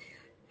 okay,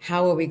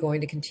 how are we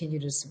going to continue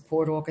to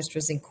support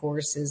orchestras and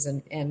choruses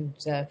and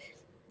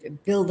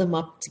build them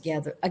up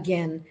together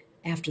again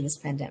after this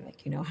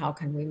pandemic? How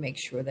can we make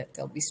sure that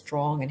they'll be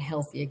strong and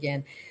healthy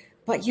again?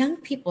 But young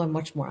people are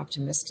much more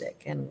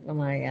optimistic. And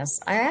when I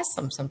ask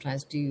them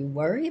sometimes, do you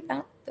worry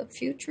about the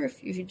future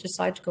if you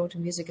decide to go into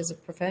music as a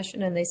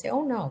profession? And they say,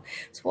 oh, no.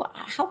 So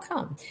how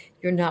come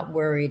you're not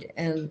worried?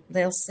 And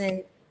they'll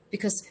say,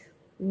 because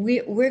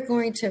we're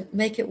going to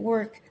make it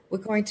work. We're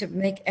going to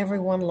make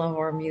everyone love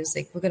our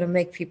music. We're going to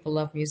make people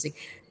love music.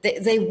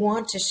 They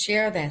want to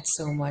share that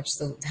so much,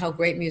 so how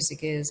great music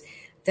is,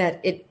 that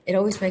it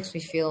always makes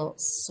me feel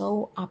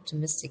so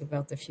optimistic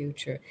about the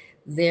future.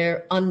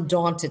 Their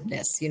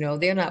undauntedness,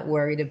 they're not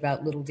worried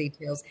about little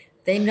details.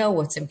 They know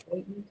what's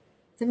important.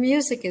 The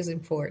music is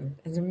important,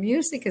 and the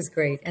music is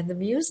great, and the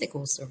music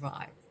will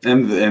survive.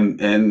 And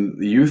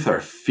the youth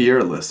are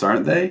fearless,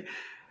 aren't they?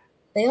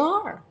 They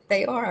are.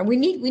 They are. And we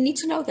need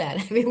to know that.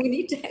 I mean, we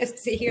need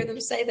to hear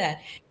them say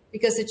that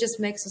because it just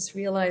makes us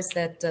realize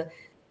that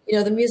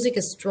the music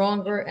is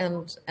stronger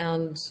and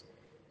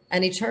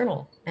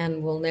eternal,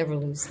 and we'll never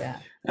lose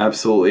that.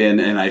 Absolutely.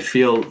 And I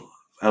feel,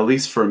 at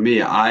least for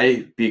me,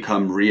 I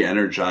become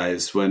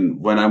re-energized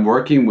when I'm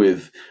working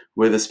with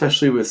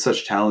especially with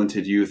such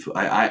talented youth.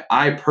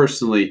 I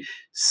personally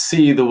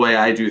see the way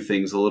I do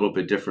things a little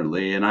bit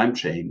differently, and I'm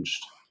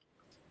changed.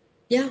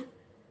 Yeah,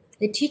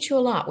 they teach you a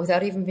lot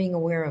without even being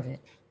aware of it.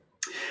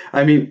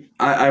 I mean,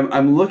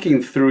 I'm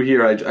looking through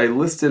here. I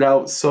listed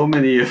out so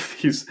many of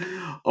these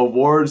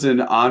awards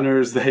and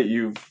honors that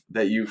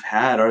you've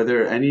had. Are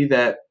there any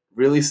that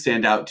really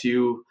stand out to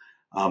you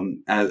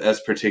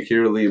as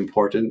particularly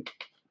important?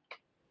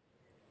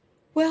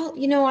 Well,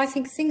 I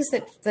think things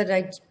that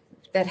I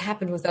that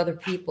happened with other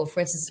people.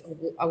 For instance,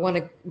 I won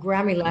a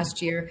Grammy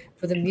last year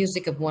for the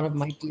music of one of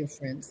my dear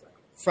friends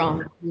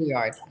from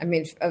Juilliard. I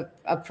mean,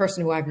 a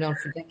person who I've known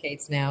for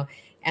decades now,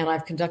 and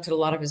I've conducted a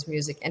lot of his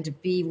music. And to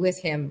be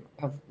with him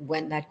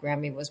when that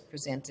Grammy was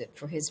presented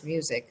for his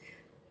music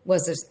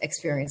was this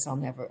experience I'll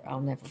never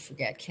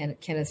forget.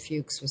 Kenneth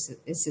Fuchs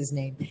is his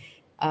name.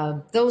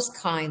 Those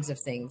kinds of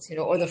things,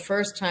 or the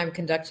first time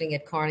conducting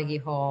at Carnegie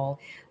Hall.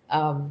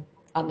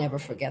 I'll never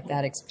forget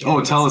that experience.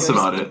 Oh, tell us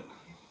about it.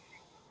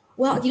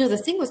 Well, the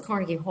thing with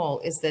Carnegie Hall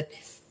is that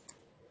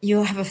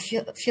you have a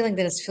feeling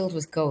that it's filled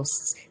with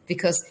ghosts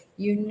because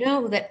you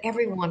know that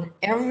everyone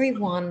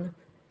in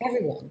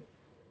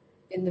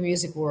the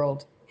music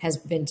world has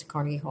been to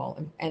Carnegie Hall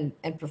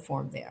and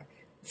performed there.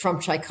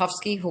 From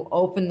Tchaikovsky, who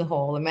opened the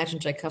hall, imagine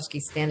Tchaikovsky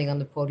standing on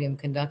the podium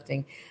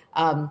conducting,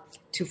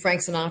 to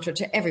Frank Sinatra,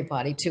 to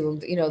everybody, to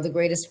the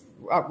greatest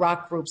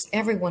rock groups.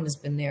 Everyone has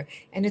been there,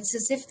 and it's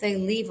as if they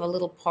leave a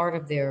little part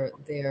of their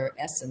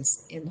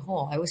essence in the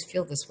hall. I always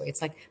feel this way.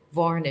 It's like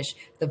varnish.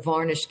 The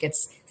varnish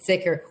gets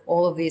thicker.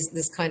 All of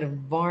this kind of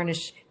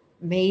varnish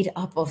made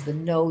up of the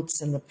notes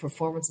and the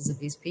performances of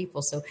these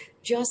people. So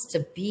just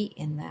to be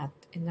in that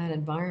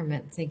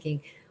environment,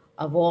 thinking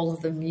of all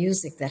of the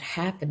music that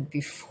happened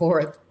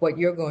before what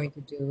you're going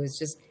to do is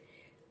just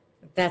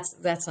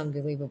that's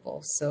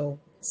unbelievable. So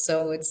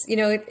it's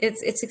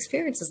it's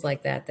experiences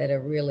like that are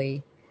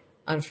really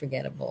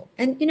unforgettable.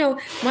 And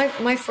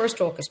my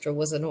first orchestra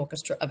was an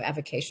orchestra of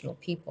avocational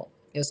people.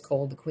 It was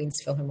called the Queens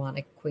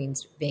Philharmonic,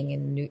 Queens being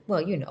in New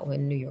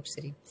York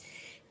City,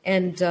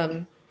 and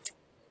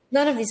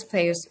none of these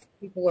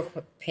people were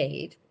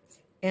paid,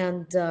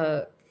 and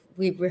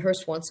we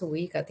rehearsed once a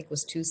week. I think it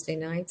was Tuesday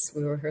nights.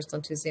 We rehearsed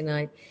on Tuesday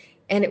night,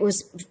 and it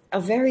was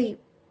a very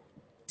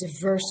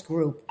diverse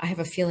group. I have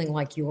a feeling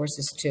like yours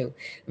is too.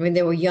 I mean,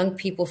 there were young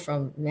people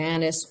from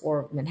Mannes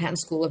or Manhattan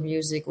School of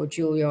Music or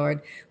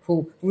Juilliard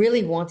who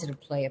really wanted to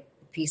play a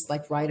piece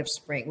like Rite of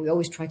Spring. We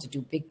always tried to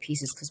do big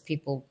pieces because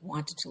people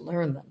wanted to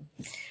learn them.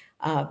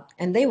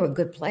 And they were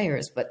good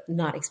players, but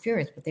not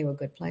experienced, but they were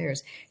good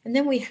players. And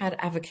then we had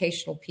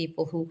avocational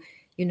people who,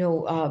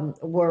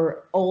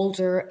 were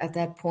older at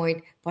that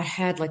point, but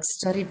had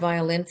studied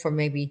violin for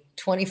maybe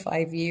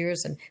 25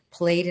 years and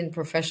played in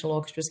professional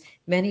orchestras.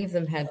 Many of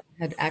them had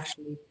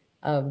actually,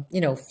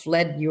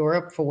 fled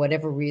Europe for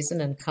whatever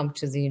reason and come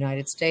to the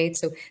United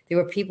States. So there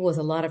were people with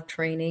a lot of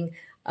training,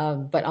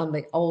 but on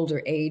the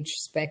older age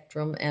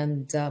spectrum,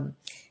 and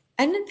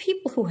then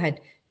people who had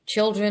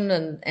children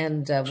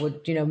and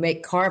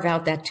would carve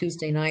out that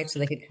Tuesday night so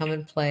they could come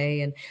and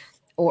play, and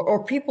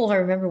or people. I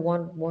remember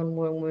one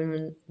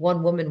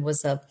woman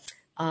was a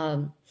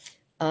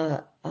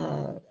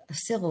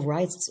civil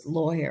rights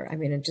lawyer. I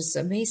mean, just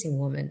an amazing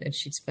woman, and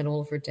she'd spend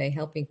all of her day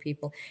helping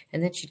people,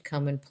 and then she'd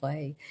come and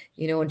play.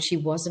 And she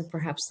wasn't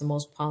perhaps the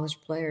most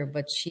polished player,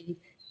 but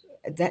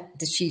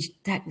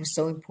that was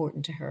so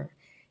important to her,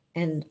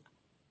 and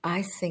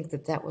I think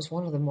that was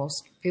one of the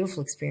most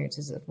beautiful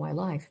experiences of my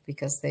life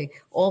because they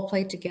all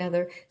played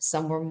together.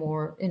 Some were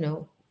more,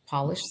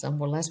 polished, some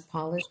were less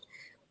polished.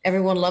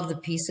 Everyone loved the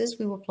pieces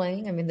we were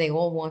playing. I mean, they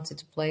all wanted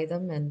to play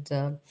them,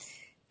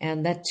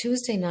 and that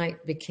Tuesday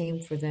night became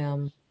for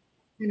them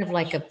kind of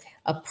like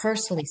a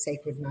personally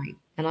sacred night.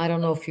 And I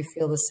don't know if you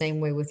feel the same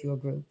way with your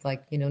group.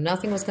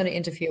 Nothing was going to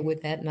interfere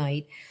with that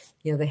night.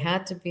 They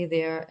had to be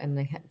there, and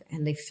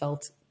they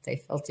felt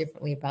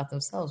differently about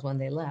themselves when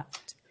they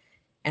left.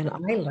 And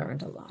I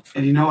learned a lot from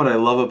And you know what I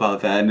love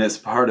about that, and as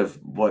part of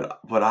what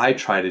I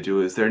try to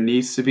do, is there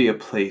needs to be a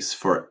place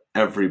for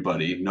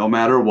everybody, no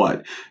matter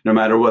what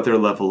their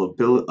level of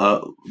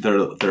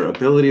their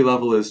ability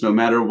level is, no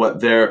matter what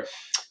their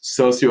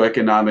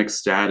socioeconomic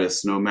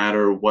status, no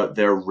matter what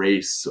their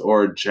race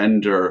or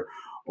gender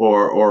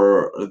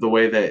or the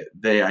way that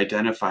they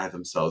identify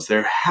themselves.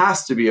 There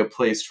has to be a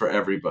place for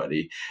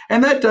everybody,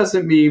 and that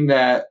doesn't mean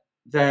that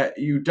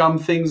you dumb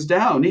things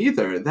down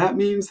either. That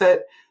means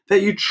that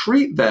you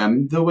treat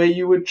them the way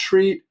you would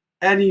treat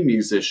any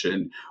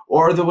musician,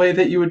 or the way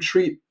that you would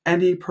treat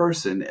any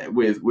person,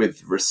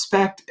 with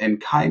respect and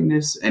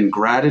kindness and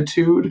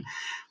gratitude.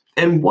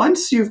 And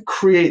once you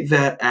create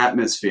that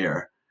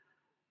atmosphere,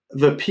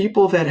 the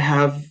people that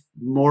have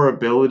more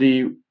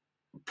ability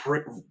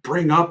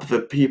bring up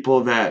the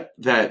people that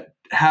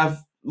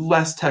have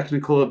less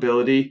technical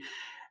ability,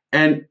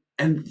 and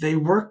they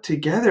work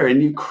together,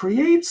 and you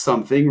create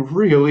something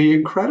really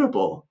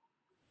incredible.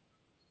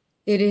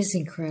 It is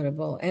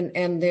incredible.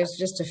 And there's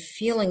just a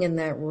feeling in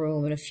that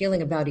room and a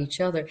feeling about each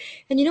other.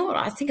 And you know what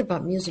I think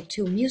about music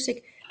too?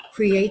 Music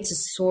creates a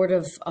sort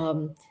of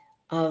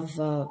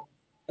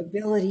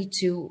ability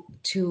to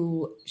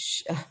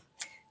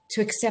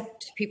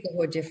accept people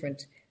who are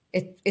different.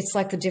 It's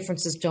like the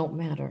differences don't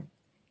matter.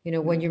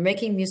 When you're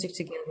making music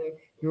together,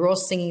 you're all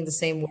singing the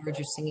same words,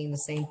 you're singing the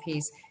same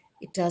piece.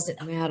 It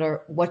doesn't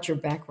matter what your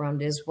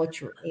background is,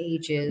 what your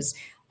age is,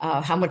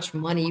 how much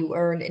money you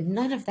earn, and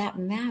none of that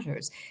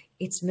matters.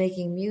 It's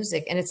making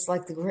music, and it's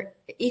like the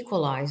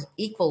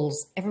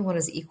equals. Everyone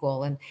is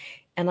equal, and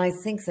I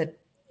think that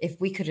if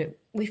we could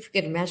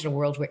imagine a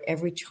world where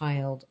every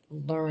child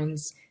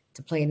learns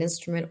to play an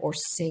instrument or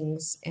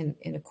sings in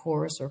a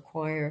chorus or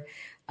choir.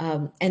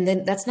 And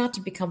then that's not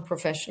to become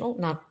professional,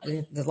 not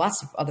there's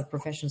lots of other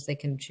professions they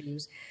can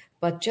choose,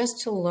 but just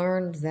to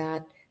learn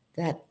that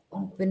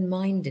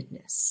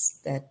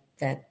open-mindedness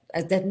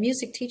that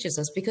music teaches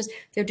us, because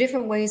there are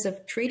different ways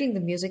of treating the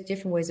music,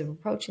 different ways of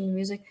approaching the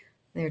music.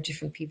 There are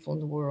different people in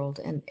the world,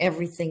 and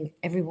every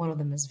one of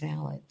them is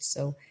valid.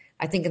 So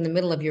I think in the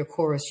middle of your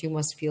chorus, you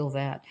must feel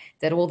that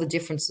all the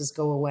differences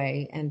go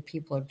away and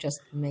people are just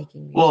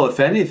making music. Well, if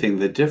anything,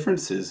 the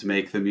differences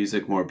make the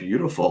music more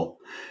beautiful.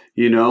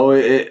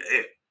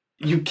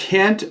 You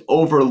can't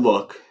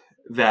overlook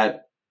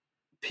that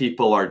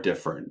people are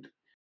different.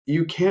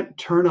 You can't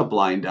turn a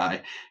blind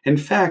eye. In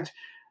fact,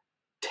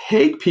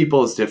 take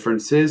people's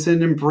differences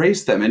and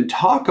embrace them and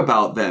talk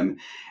about them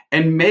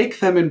and make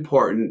them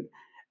important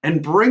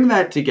and bring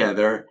that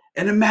together.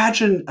 And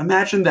imagine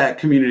that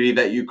community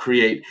that you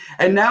create.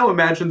 And now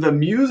imagine the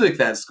music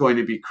that's going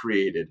to be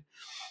created.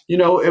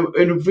 And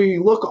if we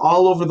look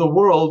all over the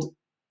world,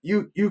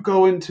 you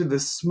go into the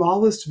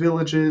smallest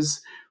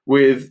villages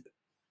with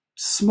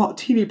small,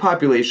 teeny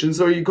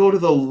populations, or you go to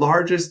the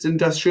largest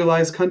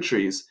industrialized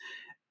countries.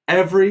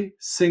 Every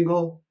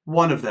single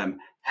one of them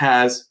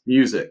has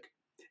music.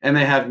 And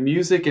they have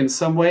music in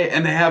some way,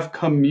 and they have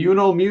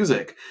communal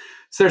music.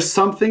 So there's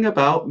something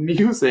about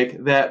music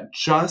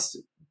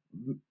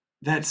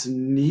that's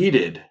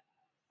needed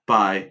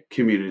by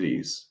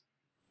communities.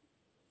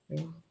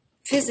 Yeah.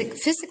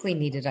 Physically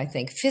needed, I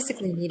think.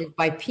 Physically needed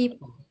by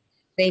people.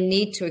 They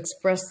need to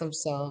express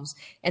themselves,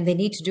 and they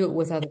need to do it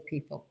with other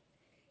people.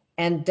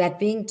 And that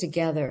being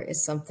together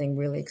is something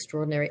really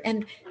extraordinary.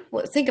 And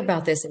think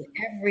about this: in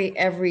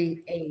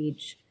every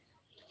age,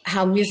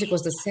 how music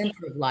was the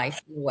center of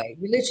life in a way.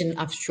 Religion,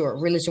 I'm sure,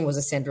 religion was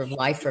a center of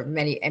life for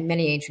many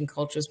ancient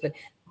cultures, but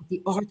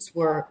the arts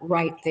were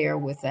right there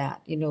with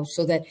that,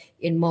 so that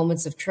in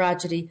moments of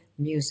tragedy,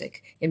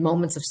 music; in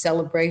moments of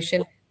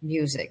celebration,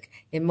 music;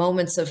 in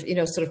moments of,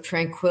 sort of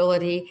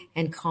tranquility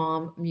and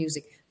calm,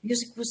 music.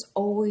 Music was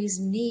always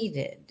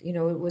needed.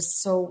 It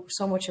was so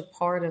much a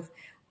part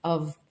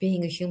of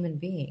being a human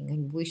being,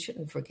 and we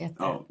shouldn't forget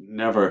that. Oh,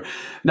 never.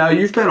 Now,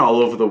 you've been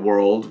all over the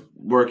world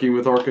working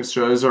with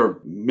orchestras or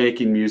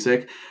making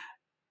music.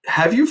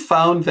 Have you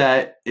found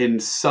that in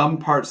some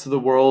parts of the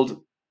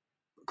world,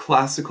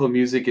 classical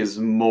music is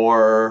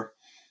more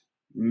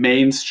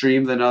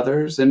mainstream than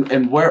others?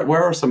 And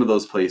where are some of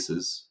those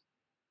places?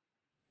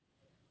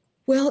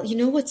 Well,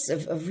 what's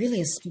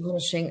really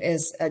astonishing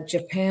is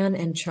Japan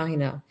and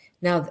China.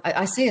 Now,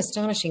 I say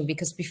astonishing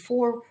because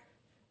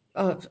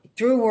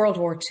through World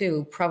War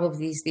II,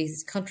 probably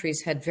these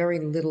countries had very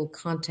little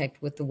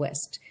contact with the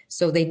West,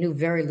 so they knew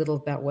very little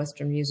about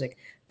Western music.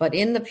 But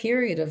in the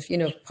period of,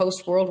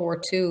 post World War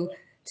II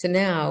to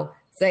now,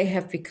 they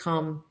have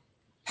become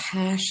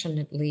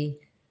passionately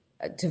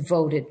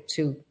devoted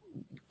to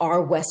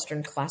our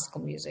Western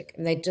classical music,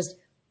 and they just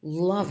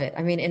love it.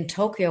 I mean, in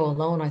Tokyo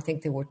alone, I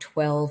think there were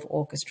 12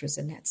 orchestras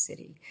in that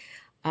city,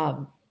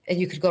 and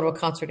you could go to a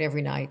concert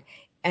every night.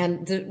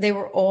 And they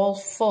were all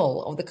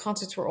full. The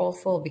concerts were all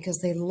full because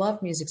they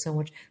love music so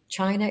much.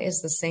 China is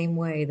the same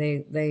way.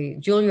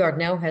 Juilliard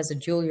now has a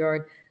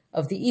Juilliard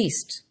of the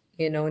East.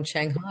 In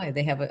Shanghai,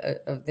 they have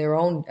their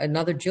own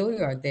another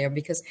Juilliard there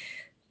because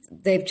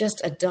they've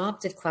just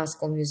adopted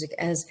classical music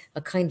as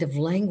a kind of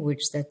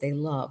language that they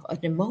love, an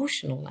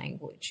emotional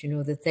language.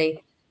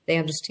 That they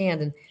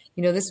understand. And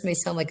this may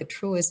sound like a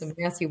truism,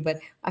 Matthew, but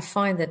I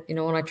find that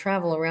when I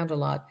travel around a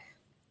lot,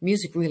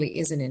 music really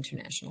is an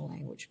international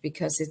language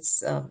because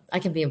it's, I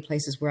can be in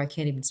places where I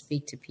can't even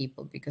speak to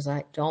people because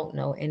I don't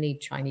know any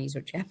Chinese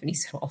or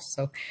Japanese at all.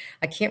 So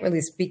I can't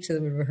really speak to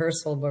them in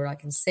rehearsal, where I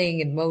can sing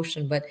in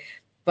motion,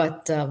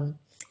 but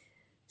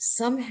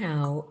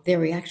somehow their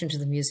reaction to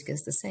the music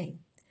is the same.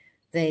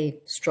 They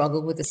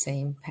struggle with the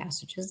same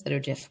passages that are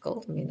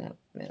difficult. I mean,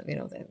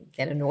 they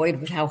get annoyed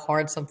with how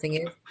hard something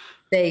is.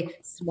 They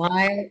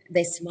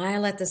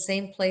smile at the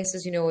same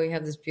places. We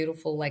have this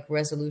beautiful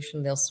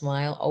resolution. They'll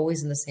smile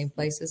always in the same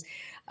places.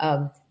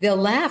 They'll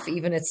laugh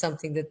even at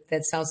something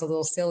that sounds a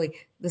little silly.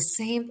 The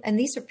same, and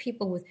these are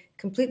people with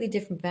completely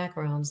different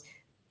backgrounds,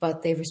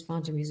 but they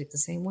respond to music the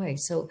same way.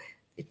 So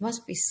it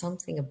must be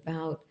something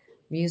about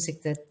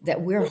music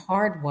that we're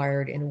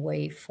hardwired in a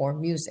way for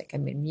music. I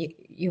mean,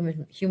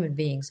 human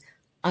beings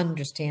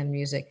understand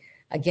music.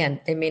 Again,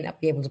 they may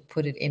not be able to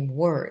put it in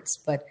words,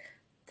 but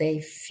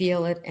they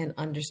feel it and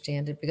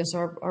understand it because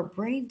our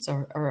brains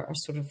are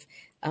sort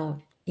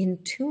of in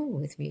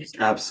tune with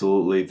music.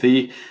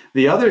 Absolutely.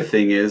 The other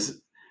thing is,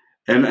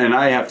 and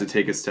I have to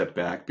take a step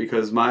back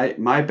because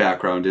my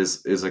background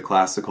is a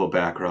classical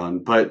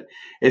background, but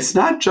it's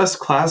not just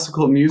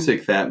classical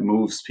music that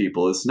moves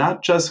people. It's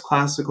not just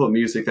classical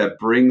music that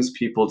brings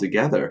people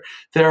together.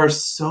 There are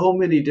so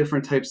many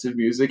different types of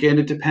music, and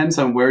it depends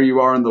on where you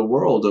are in the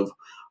world of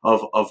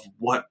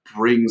what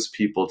brings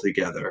people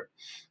together.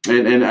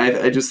 And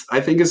I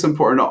think it's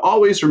important to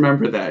always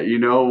remember that,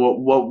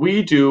 what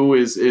we do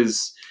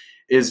is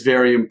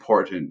very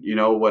important.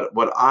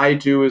 What I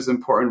do is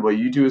important. What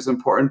you do is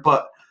important.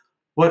 But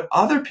what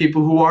other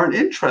people who aren't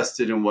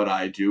interested in what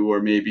I do,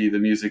 or maybe the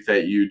music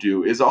that you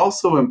do, is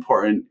also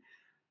important.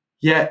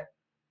 Yet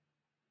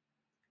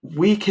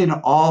we can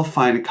all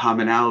find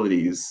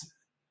commonalities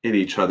in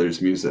each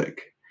other's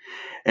music.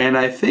 And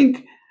I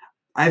think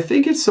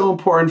it's so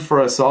important for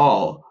us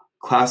all,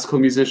 classical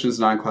musicians,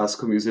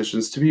 non-classical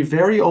musicians, to be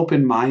very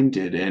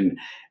open-minded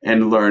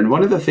and learn.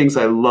 One of the things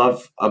I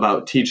love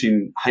about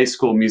teaching high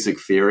school music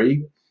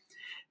theory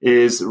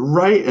is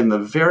right in the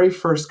very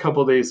first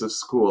couple days of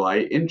school, I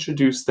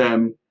introduce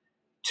them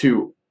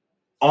to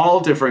all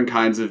different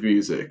kinds of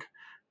music: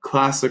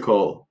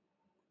 classical,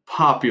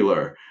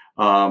 popular,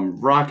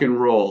 rock and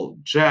roll,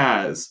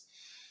 jazz,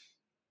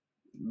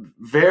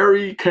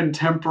 very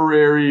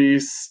contemporary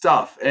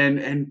stuff.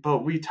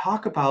 But we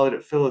talk about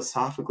it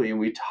philosophically, and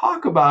we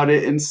talk about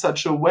it in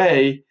such a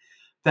way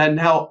that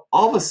now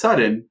all of a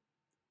sudden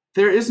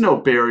there is no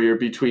barrier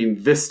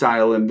between this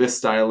style and this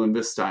style and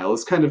this style.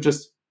 It's kind of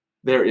just,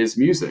 there is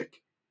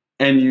music,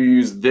 and you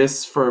use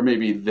this for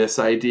maybe this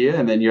idea,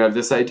 and then you have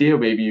this idea,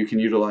 maybe you can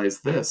utilize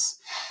this.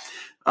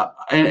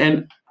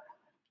 And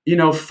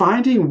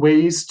finding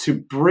ways to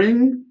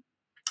bring,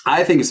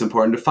 I think it's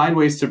important to find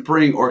ways to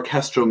bring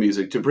orchestral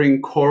music, to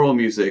bring choral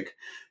music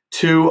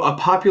to a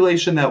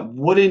population that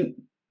wouldn't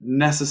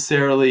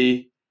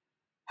necessarily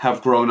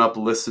have grown up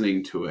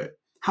listening to it.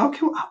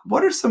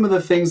 What are some of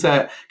the things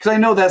that, because I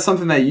know that's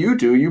something that you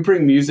do, you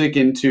bring music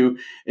into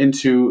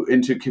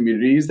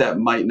communities that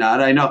might not.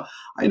 I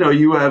know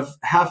you have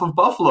half of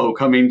Buffalo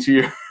coming to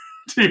your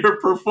to your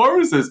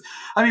performances.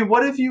 I mean,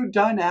 what have you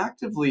done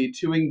actively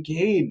to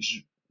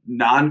engage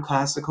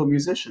non-classical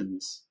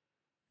musicians?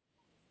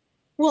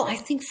 Well, I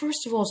think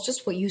first of all, it's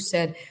just what you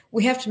said.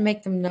 We have to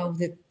make them know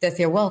that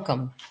they're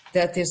welcome,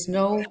 that there's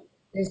no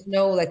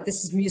like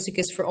music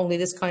is for only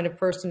this kind of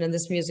person and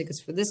this music is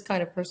for this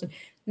kind of person.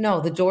 No,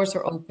 the doors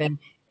are open,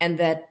 and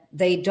that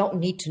they don't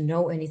need to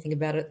know anything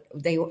about it.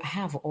 They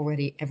have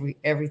already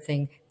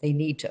everything they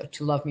need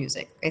to love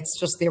music. It's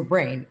just their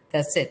brain.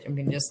 That's it. I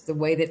mean, just the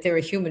way that they're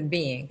a human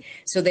being.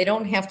 So they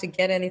don't have to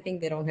get anything.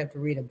 They don't have to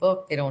read a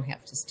book. They don't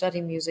have to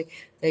study music.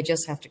 They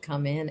just have to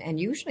come in,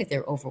 and usually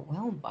they're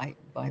overwhelmed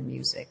by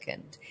music.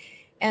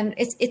 And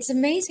it's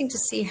amazing to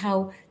see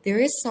how there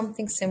is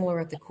something similar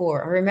at the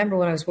core. I remember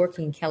when I was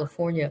working in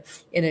California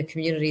in a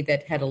community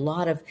that had a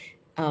lot of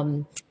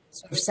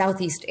sort of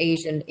Southeast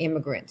Asian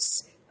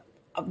immigrants,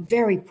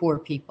 very poor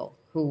people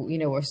who,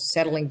 were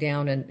settling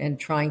down and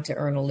trying to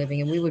earn a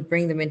living. And we would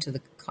bring them into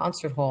the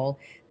concert hall.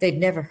 They'd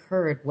never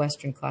heard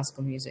Western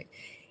classical music.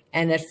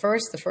 And at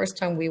first, the first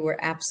time, we were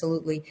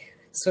absolutely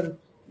sort of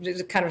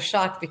kind of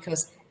shocked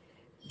because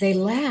they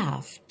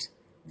laughed.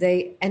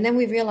 And then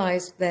we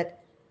realized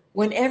that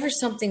whenever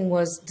something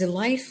was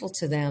delightful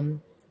to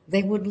them,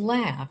 they would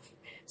laugh.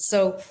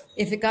 So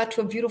if it got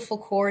to a beautiful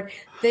chord,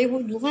 they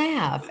would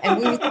laugh. And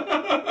we would,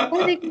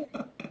 what are they doing?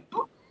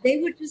 They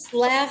would just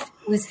laugh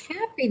with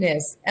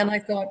happiness. And I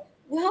thought,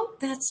 well,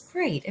 that's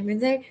great. I mean,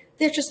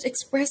 they're just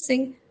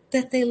expressing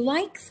that they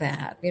like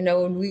that,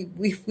 and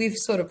we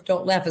sort of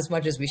don't laugh as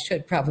much as we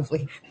should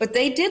probably, but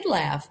they did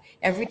laugh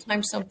every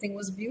time something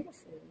was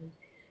beautiful.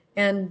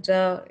 And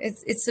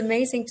it's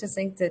amazing to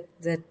think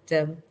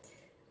that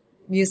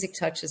music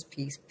touches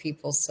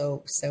people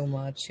so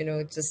much.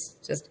 It's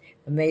just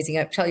amazing.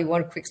 I'll tell you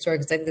one quick story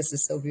because I think this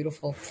is so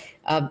beautiful.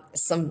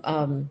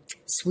 Some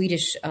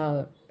Swedish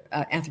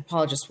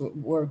anthropologists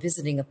were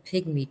visiting a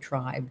pygmy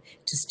tribe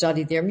to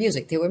study their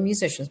music. They were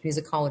musicians,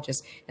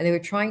 musicologists, and they were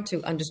trying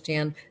to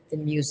understand the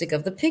music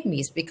of the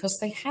pygmies because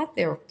they had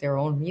their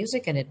own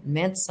music, and it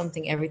meant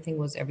something. Every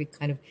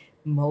kind of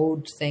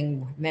mode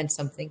thing meant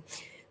something.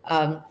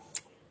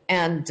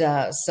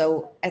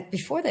 So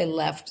before they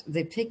left,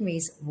 the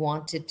pygmies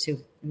wanted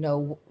to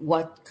know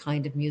what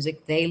kind of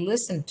music they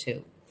listened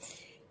to.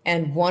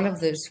 And one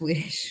of the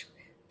Swedish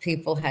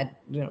people had,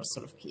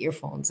 sort of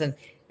earphones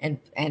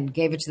and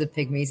gave it to the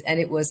pygmies. And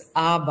it was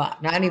ABBA.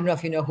 Now, I don't even know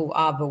if you know who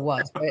ABBA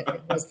was, but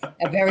it was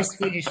a very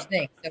Swedish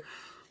thing.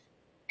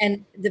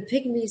 And the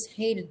pygmies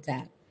hated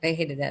that. They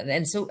hated that.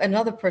 And so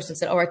another person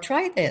said, all right,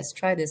 try this.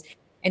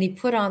 And he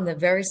put on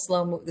the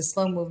slow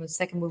movement,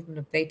 second movement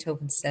of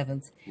Beethoven's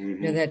Seventh,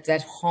 Mm-hmm.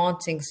 That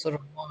haunting sort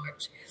of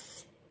march.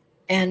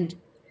 And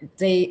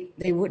they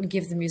wouldn't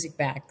give the music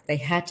back. They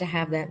had to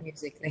have that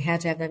music.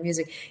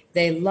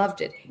 They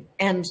loved it.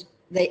 And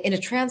through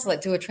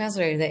a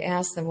translator, they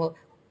asked them, well,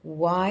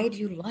 why do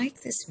you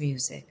like this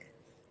music?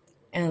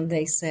 And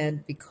they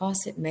said,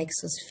 because it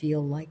makes us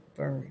feel like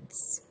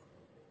birds.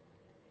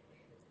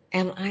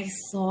 And I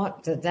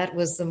thought that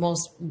was the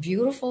most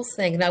beautiful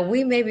thing. Now,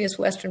 we maybe as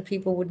Western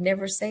people would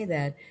never say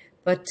that,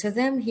 but to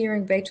them,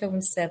 hearing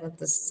Beethoven's Seventh,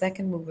 the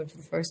second movement for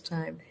the first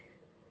time,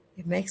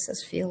 it makes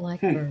us feel like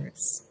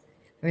birds.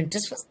 I mean, it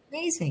just was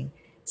amazing.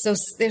 So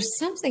there's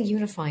something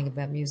unifying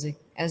about music,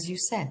 as you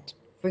said,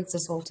 brings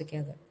us all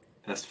together.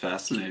 That's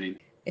fascinating.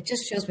 It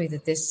just shows me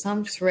that there's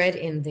some thread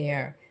in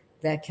there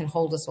that can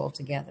hold us all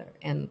together.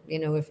 And,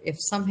 if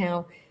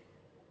somehow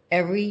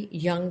every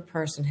young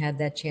person had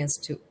that chance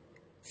to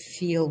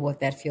feel what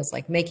that feels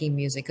like, making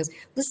music, because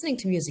listening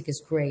to music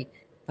is great,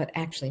 but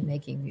actually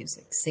making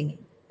music,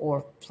 singing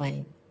or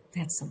playing,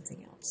 that's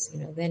something else.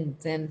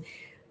 Then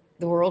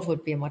the world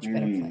would be a much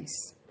better Mm.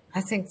 place. I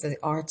think the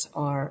arts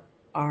are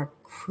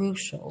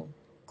crucial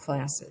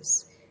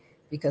classes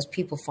because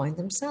people find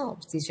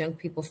themselves. These young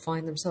people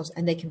find themselves,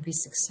 and they can be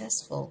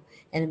successful.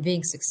 And in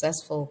being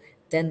successful,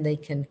 then they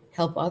can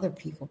help other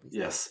people be.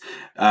 Yes.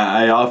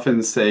 I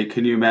often say,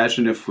 can you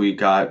imagine if we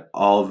got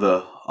all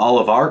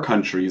of our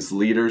country's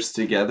leaders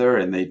together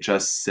and they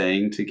just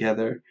sang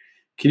together?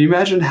 Can you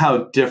imagine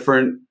how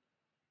different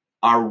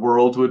our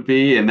world would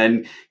be? And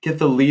then get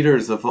the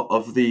leaders of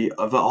all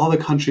the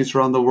countries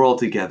around the world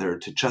together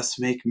to just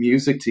make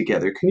music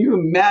together. Can you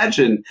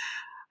imagine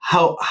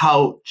how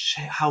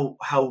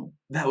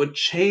that would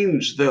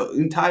change the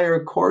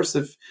entire course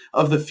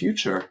of the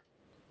future?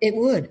 It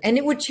would, and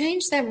it would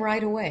change them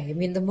right away. I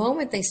mean, the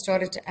moment they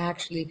started to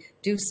actually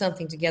do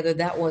something together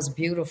that was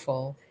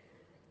beautiful,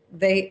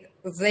 they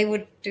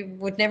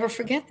would never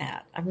forget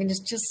that. I mean,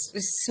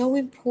 it's so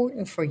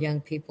important for young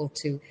people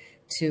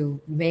to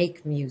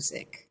make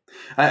music.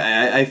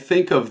 I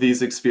think of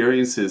these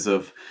experiences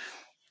of,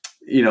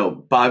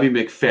 Bobby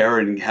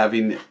McFerrin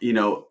having,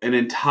 an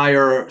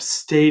entire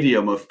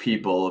stadium of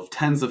people, of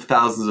tens of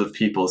thousands of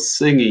people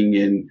singing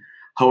in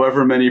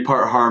however many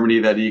part harmony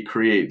that he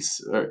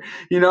creates, and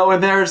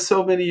there are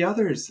so many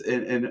others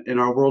in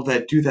our world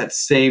that do that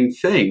same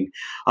thing.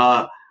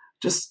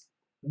 Just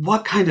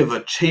what kind of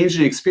a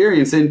changing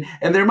experience. And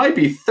there might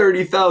be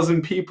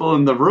 30,000 people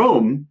in the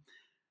room,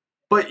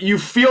 but you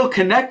feel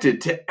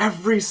connected to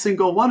every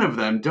single one of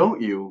them,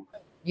 don't you?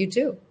 You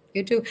do.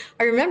 You do.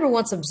 I remember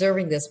once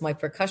observing this. My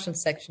percussion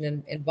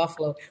section in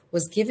Buffalo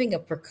was giving a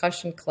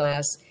percussion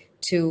class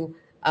to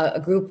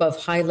a group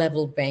of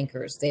high-level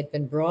bankers. They'd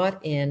been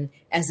brought in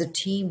as a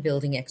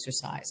team-building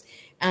exercise.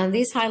 And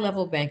these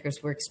high-level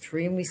bankers were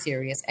extremely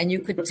serious. And you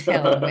could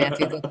tell,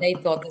 Matthew, that they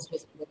thought this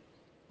was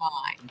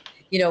fine.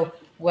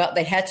 Well,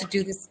 they had to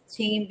do this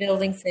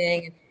team-building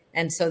thing.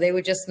 And so they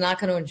were just not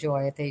going to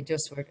enjoy it. They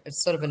just were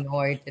sort of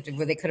annoyed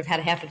where they could have had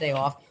half a day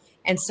off.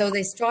 And so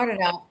they started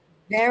out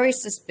very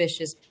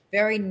suspicious,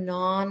 very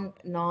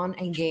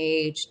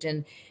non-engaged,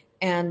 and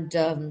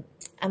then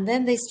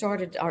they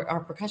started.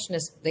 Our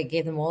percussionists, they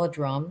gave them all a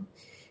drum,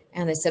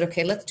 and they said,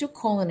 "Okay, let's do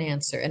call and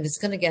answer, and it's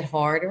going to get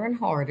harder and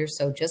harder.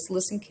 So just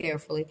listen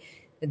carefully."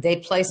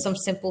 They'd play some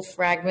simple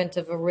fragment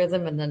of a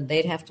rhythm, and then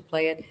they'd have to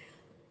play it.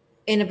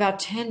 In about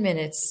 10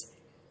 minutes,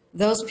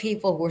 those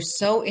people were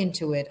so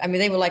into it. I mean,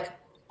 they were like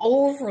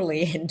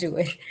overly into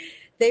it.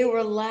 They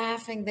were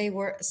laughing. They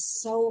were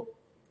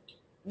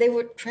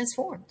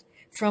transformed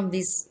from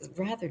these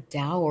rather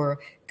dour,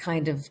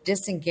 kind of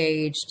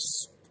disengaged,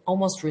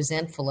 almost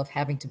resentful of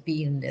having to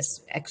be in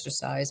this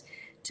exercise,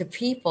 to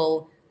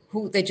people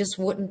who they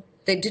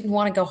didn't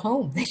want to go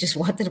home. They just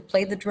wanted to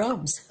play the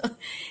drums.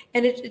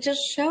 And it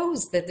just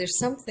shows that there's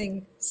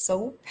something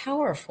so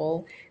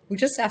powerful. We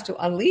just have to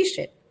unleash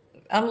it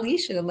and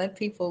let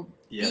people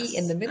be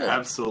in the middle.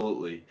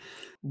 Absolutely.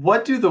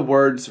 What do the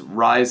words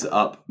rise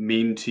up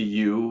mean to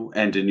you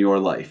and in your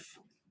life?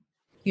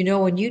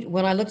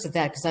 When I looked at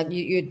that, because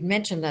you had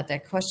mentioned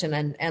that question,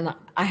 and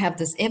I have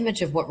this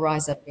image of what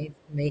rise up means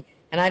to me,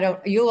 and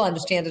you'll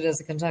understand it as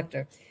a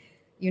conductor.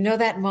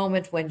 That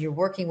moment when you're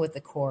working with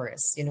the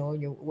chorus,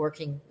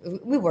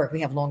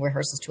 we have long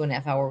rehearsals,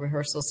 2.5-hour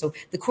rehearsals. So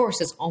the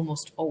chorus is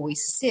almost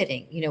always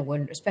sitting,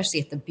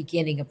 especially at the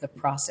beginning of the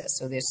process.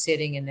 So they're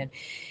sitting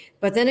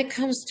but then it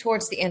comes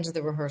towards the end of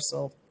the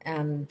rehearsal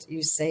and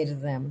you say to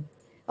them,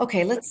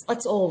 okay,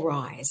 let's all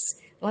rise.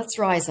 Let's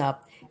rise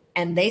up.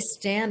 And they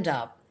stand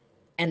up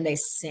and they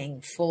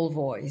sing full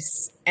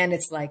voice. And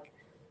it's like,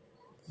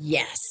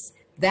 yes,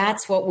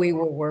 that's what we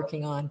were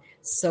working on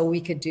so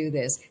we could do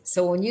this.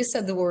 So when you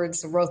said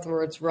wrote the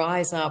words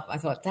rise up, I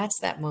thought that's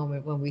that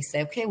moment when we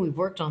say, okay, we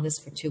worked on this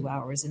for 2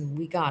 hours and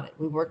we got it.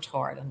 We worked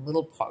hard on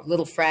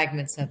little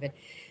fragments of it.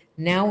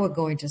 Now we're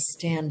going to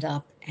stand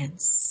up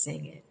and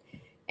sing it.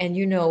 And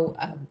you know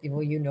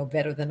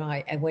better than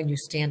I. And when you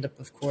stand up,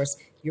 of course,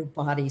 your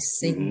body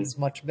sings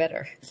much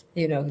better.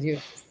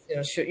 You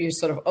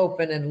sort of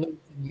open and loose,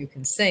 and you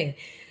can sing,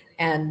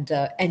 and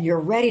you're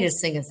ready to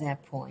sing at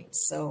that point.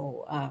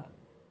 So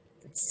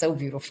it's so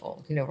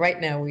beautiful. Right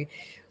now we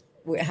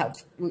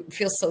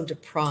feel so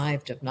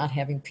deprived of not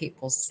having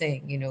people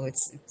sing.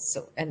 It's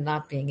so, and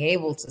not being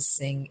able to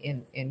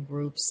sing in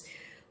groups.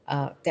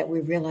 That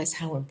we realize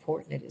how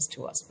important it is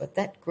to us. But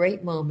that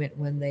great moment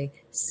when they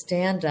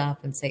stand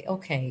up and say,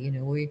 okay,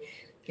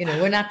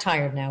 we're not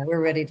tired now. We're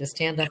ready to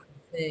stand up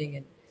and sing.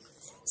 And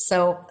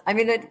so, I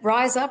mean,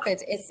 rise up.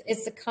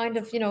 It's a kind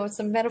of, it's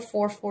a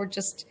metaphor for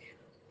just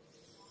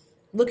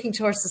looking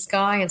towards the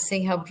sky and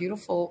seeing how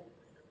beautiful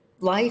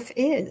life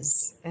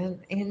is.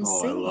 And singing.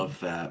 I love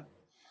that.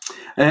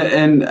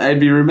 And I'd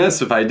be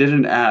remiss if I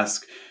didn't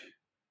ask,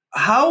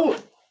 how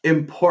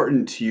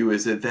important to you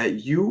is it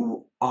that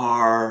you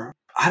are,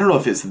 I don't know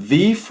if it's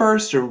the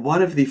first or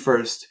one of the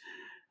first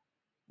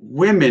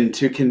women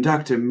to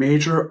conduct a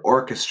major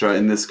orchestra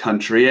in this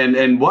country,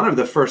 and one of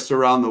the first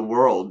around the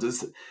world?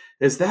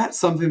 Is that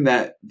something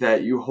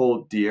that you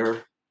hold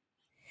dear?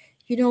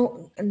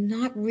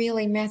 Not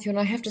really, Matthew. And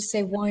I have to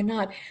say, why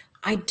not?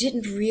 I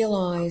didn't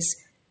realize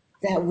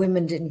that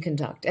women didn't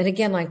conduct. And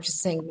again, like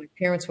just saying, my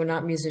parents were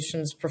not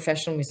musicians,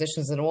 professional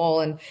musicians at all.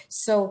 And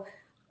so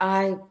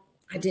I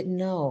I didn't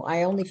know.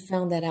 I only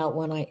found that out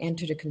when I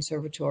entered a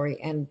conservatory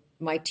and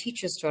my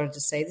teachers started to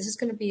say, this is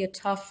going to be a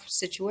tough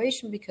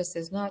situation because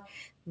there's not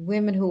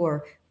women who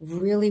are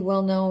really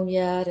well known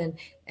yet.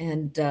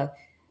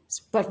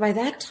 But by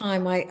that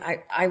time,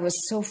 I was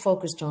so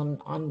focused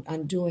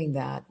on doing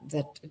that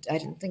I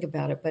didn't think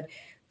about it. But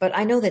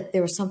I know that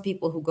there are some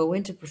people who go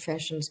into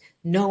professions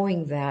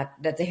knowing that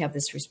they have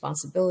this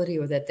responsibility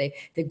or that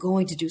they're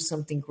going to do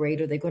something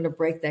great or they're going to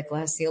break that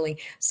glass ceiling.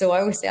 So I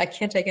always say I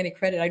can't take any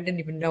credit. I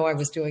didn't even know I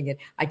was doing it.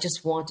 I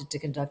just wanted to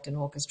conduct an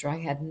orchestra. I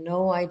had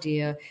no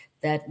idea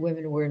that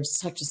women were in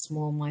such a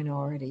small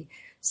minority.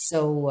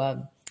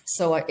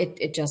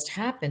 It just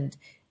happened.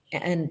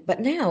 But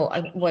now,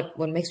 what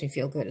makes me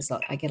feel good is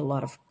I get a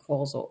lot of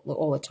calls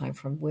all the time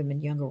from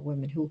women, younger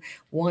women, who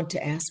want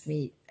to ask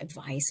me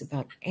advice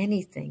about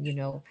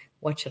anything.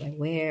 What should I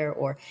wear,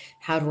 or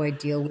how do I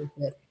deal with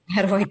it?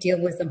 How do I deal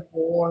with a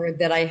board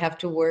that I have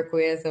to work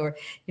with, or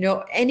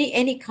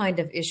any kind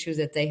of issue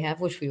that they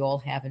have, which we all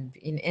have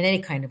in any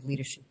kind of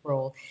leadership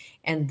role,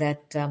 and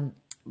that the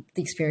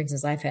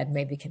experiences I've had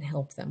maybe can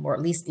help them, or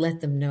at least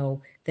let them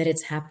know that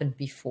it's happened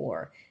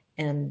before.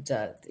 And,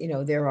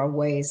 there are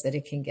ways that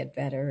it can get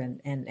better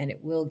and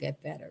it will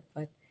get better.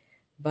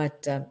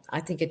 But I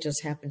think it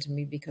just happened to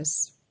me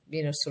because,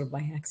 sort of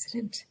by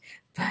accident.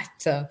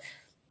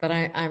 But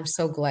I'm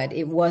so glad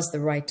it was the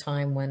right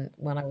time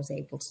when I was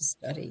able to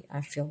study.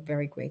 I feel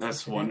very grateful.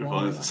 That's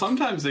wonderful.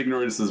 Sometimes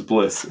ignorance is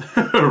bliss,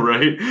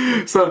 right?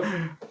 So,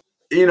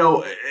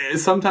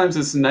 sometimes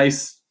it's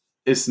nice.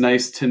 It's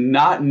nice to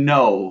not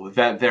know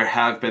that there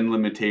have been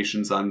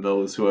limitations on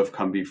those who have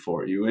come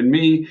before you. And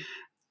me,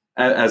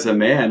 as a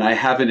man, I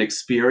haven't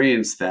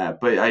experienced that,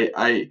 but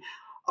I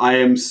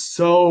am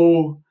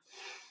so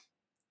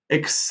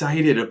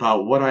excited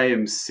about what I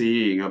am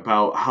seeing,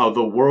 about how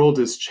the world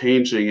is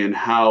changing and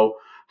how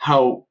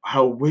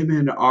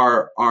women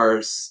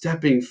are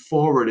stepping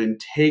forward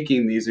and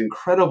taking these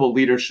incredible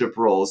leadership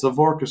roles of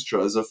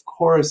orchestras, of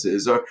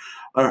choruses,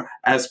 or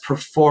as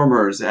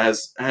performers,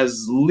 as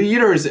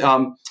leaders,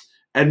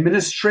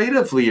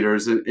 administrative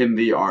leaders in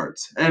the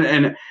arts,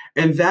 and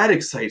that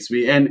excites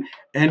me,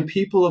 and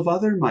people of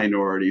other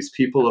minorities,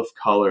 people of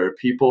color,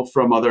 people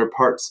from other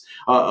parts,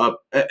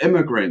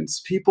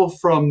 immigrants, people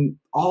from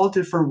all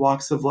different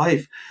walks of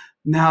life.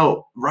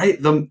 Now,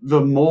 right, the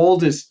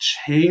mold is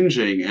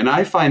changing, and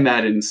I find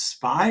that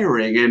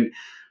inspiring, and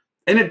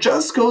it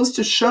just goes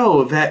to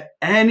show that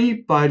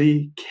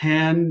anybody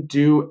can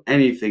do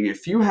anything.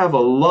 If you have a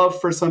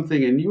love for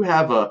something and you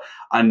have a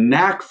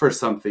knack for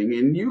something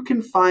and you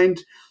can find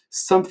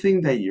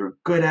something that you're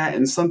good at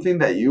and something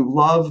that you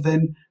love,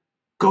 then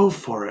go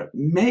for it.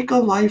 Make a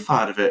life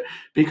out of it,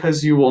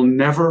 because you will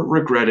never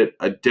regret it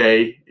a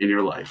day in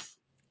your life.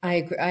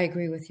 I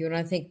agree with you. And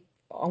I think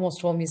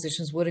almost all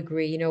musicians would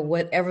agree,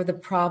 whatever the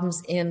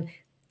problems in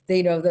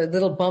the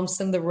little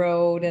bumps in the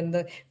road and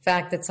the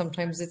fact that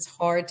sometimes it's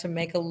hard to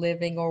make a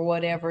living or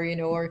whatever,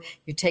 or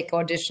you take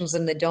auditions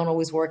and they don't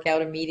always work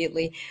out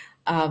immediately.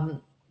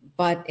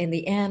 But in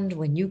the end,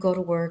 when you go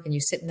to work and you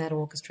sit in that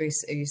orchestra,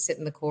 or you sit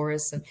in the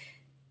chorus, and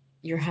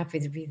you're happy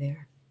to be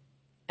there.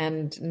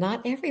 And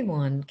not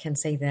everyone can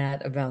say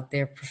that about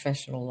their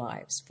professional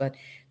lives, but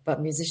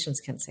musicians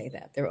can say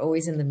that. They're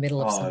always in the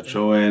middle of something.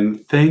 Joanne,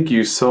 thank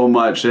you so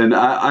much. And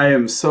I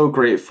am so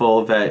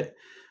grateful that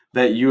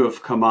you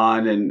have come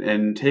on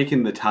and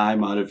taken the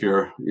time out of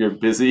your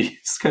busy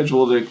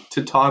schedule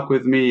to talk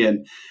with me.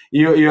 And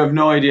you have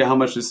no idea how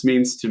much this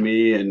means to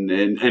me, and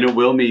it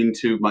will mean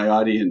to my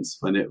audience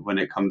when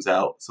it comes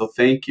out. So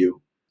thank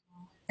you.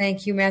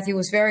 Thank you, Matthew. It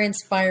was very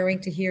inspiring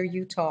to hear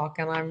you talk,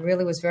 and I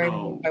really was very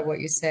moved by what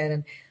you said.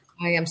 And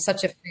I am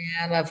such a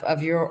fan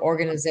of your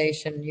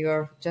organization.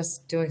 You're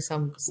just doing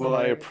some. Well,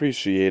 I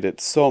appreciate it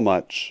so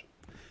much.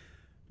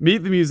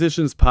 Meet the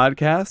Musicians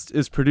podcast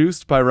is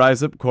produced by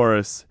Rise Up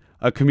Chorus,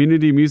 a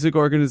community music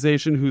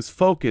organization whose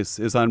focus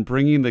is on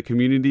bringing the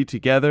community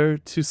together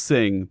to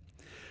sing.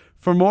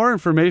 For more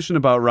information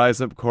about Rise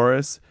Up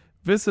Chorus,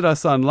 visit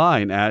us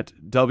online at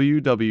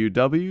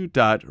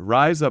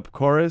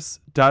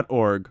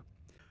www.riseupchorus.org.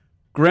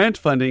 Grant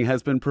funding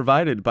has been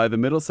provided by the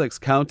Middlesex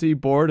County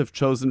Board of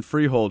Chosen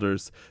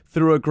Freeholders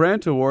through a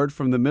grant award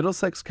from the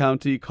Middlesex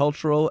County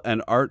Cultural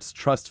and Arts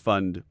Trust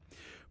Fund.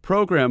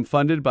 Program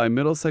funded by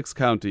Middlesex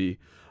County,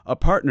 a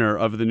partner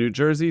of the New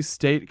Jersey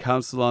State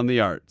Council on the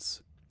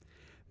Arts.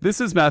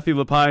 This is Matthew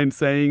Lapine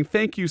saying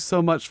thank you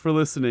so much for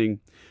listening.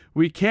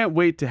 We can't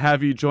wait to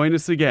have you join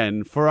us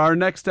again for our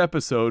next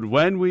episode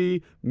when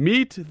we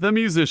meet the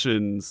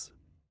musicians.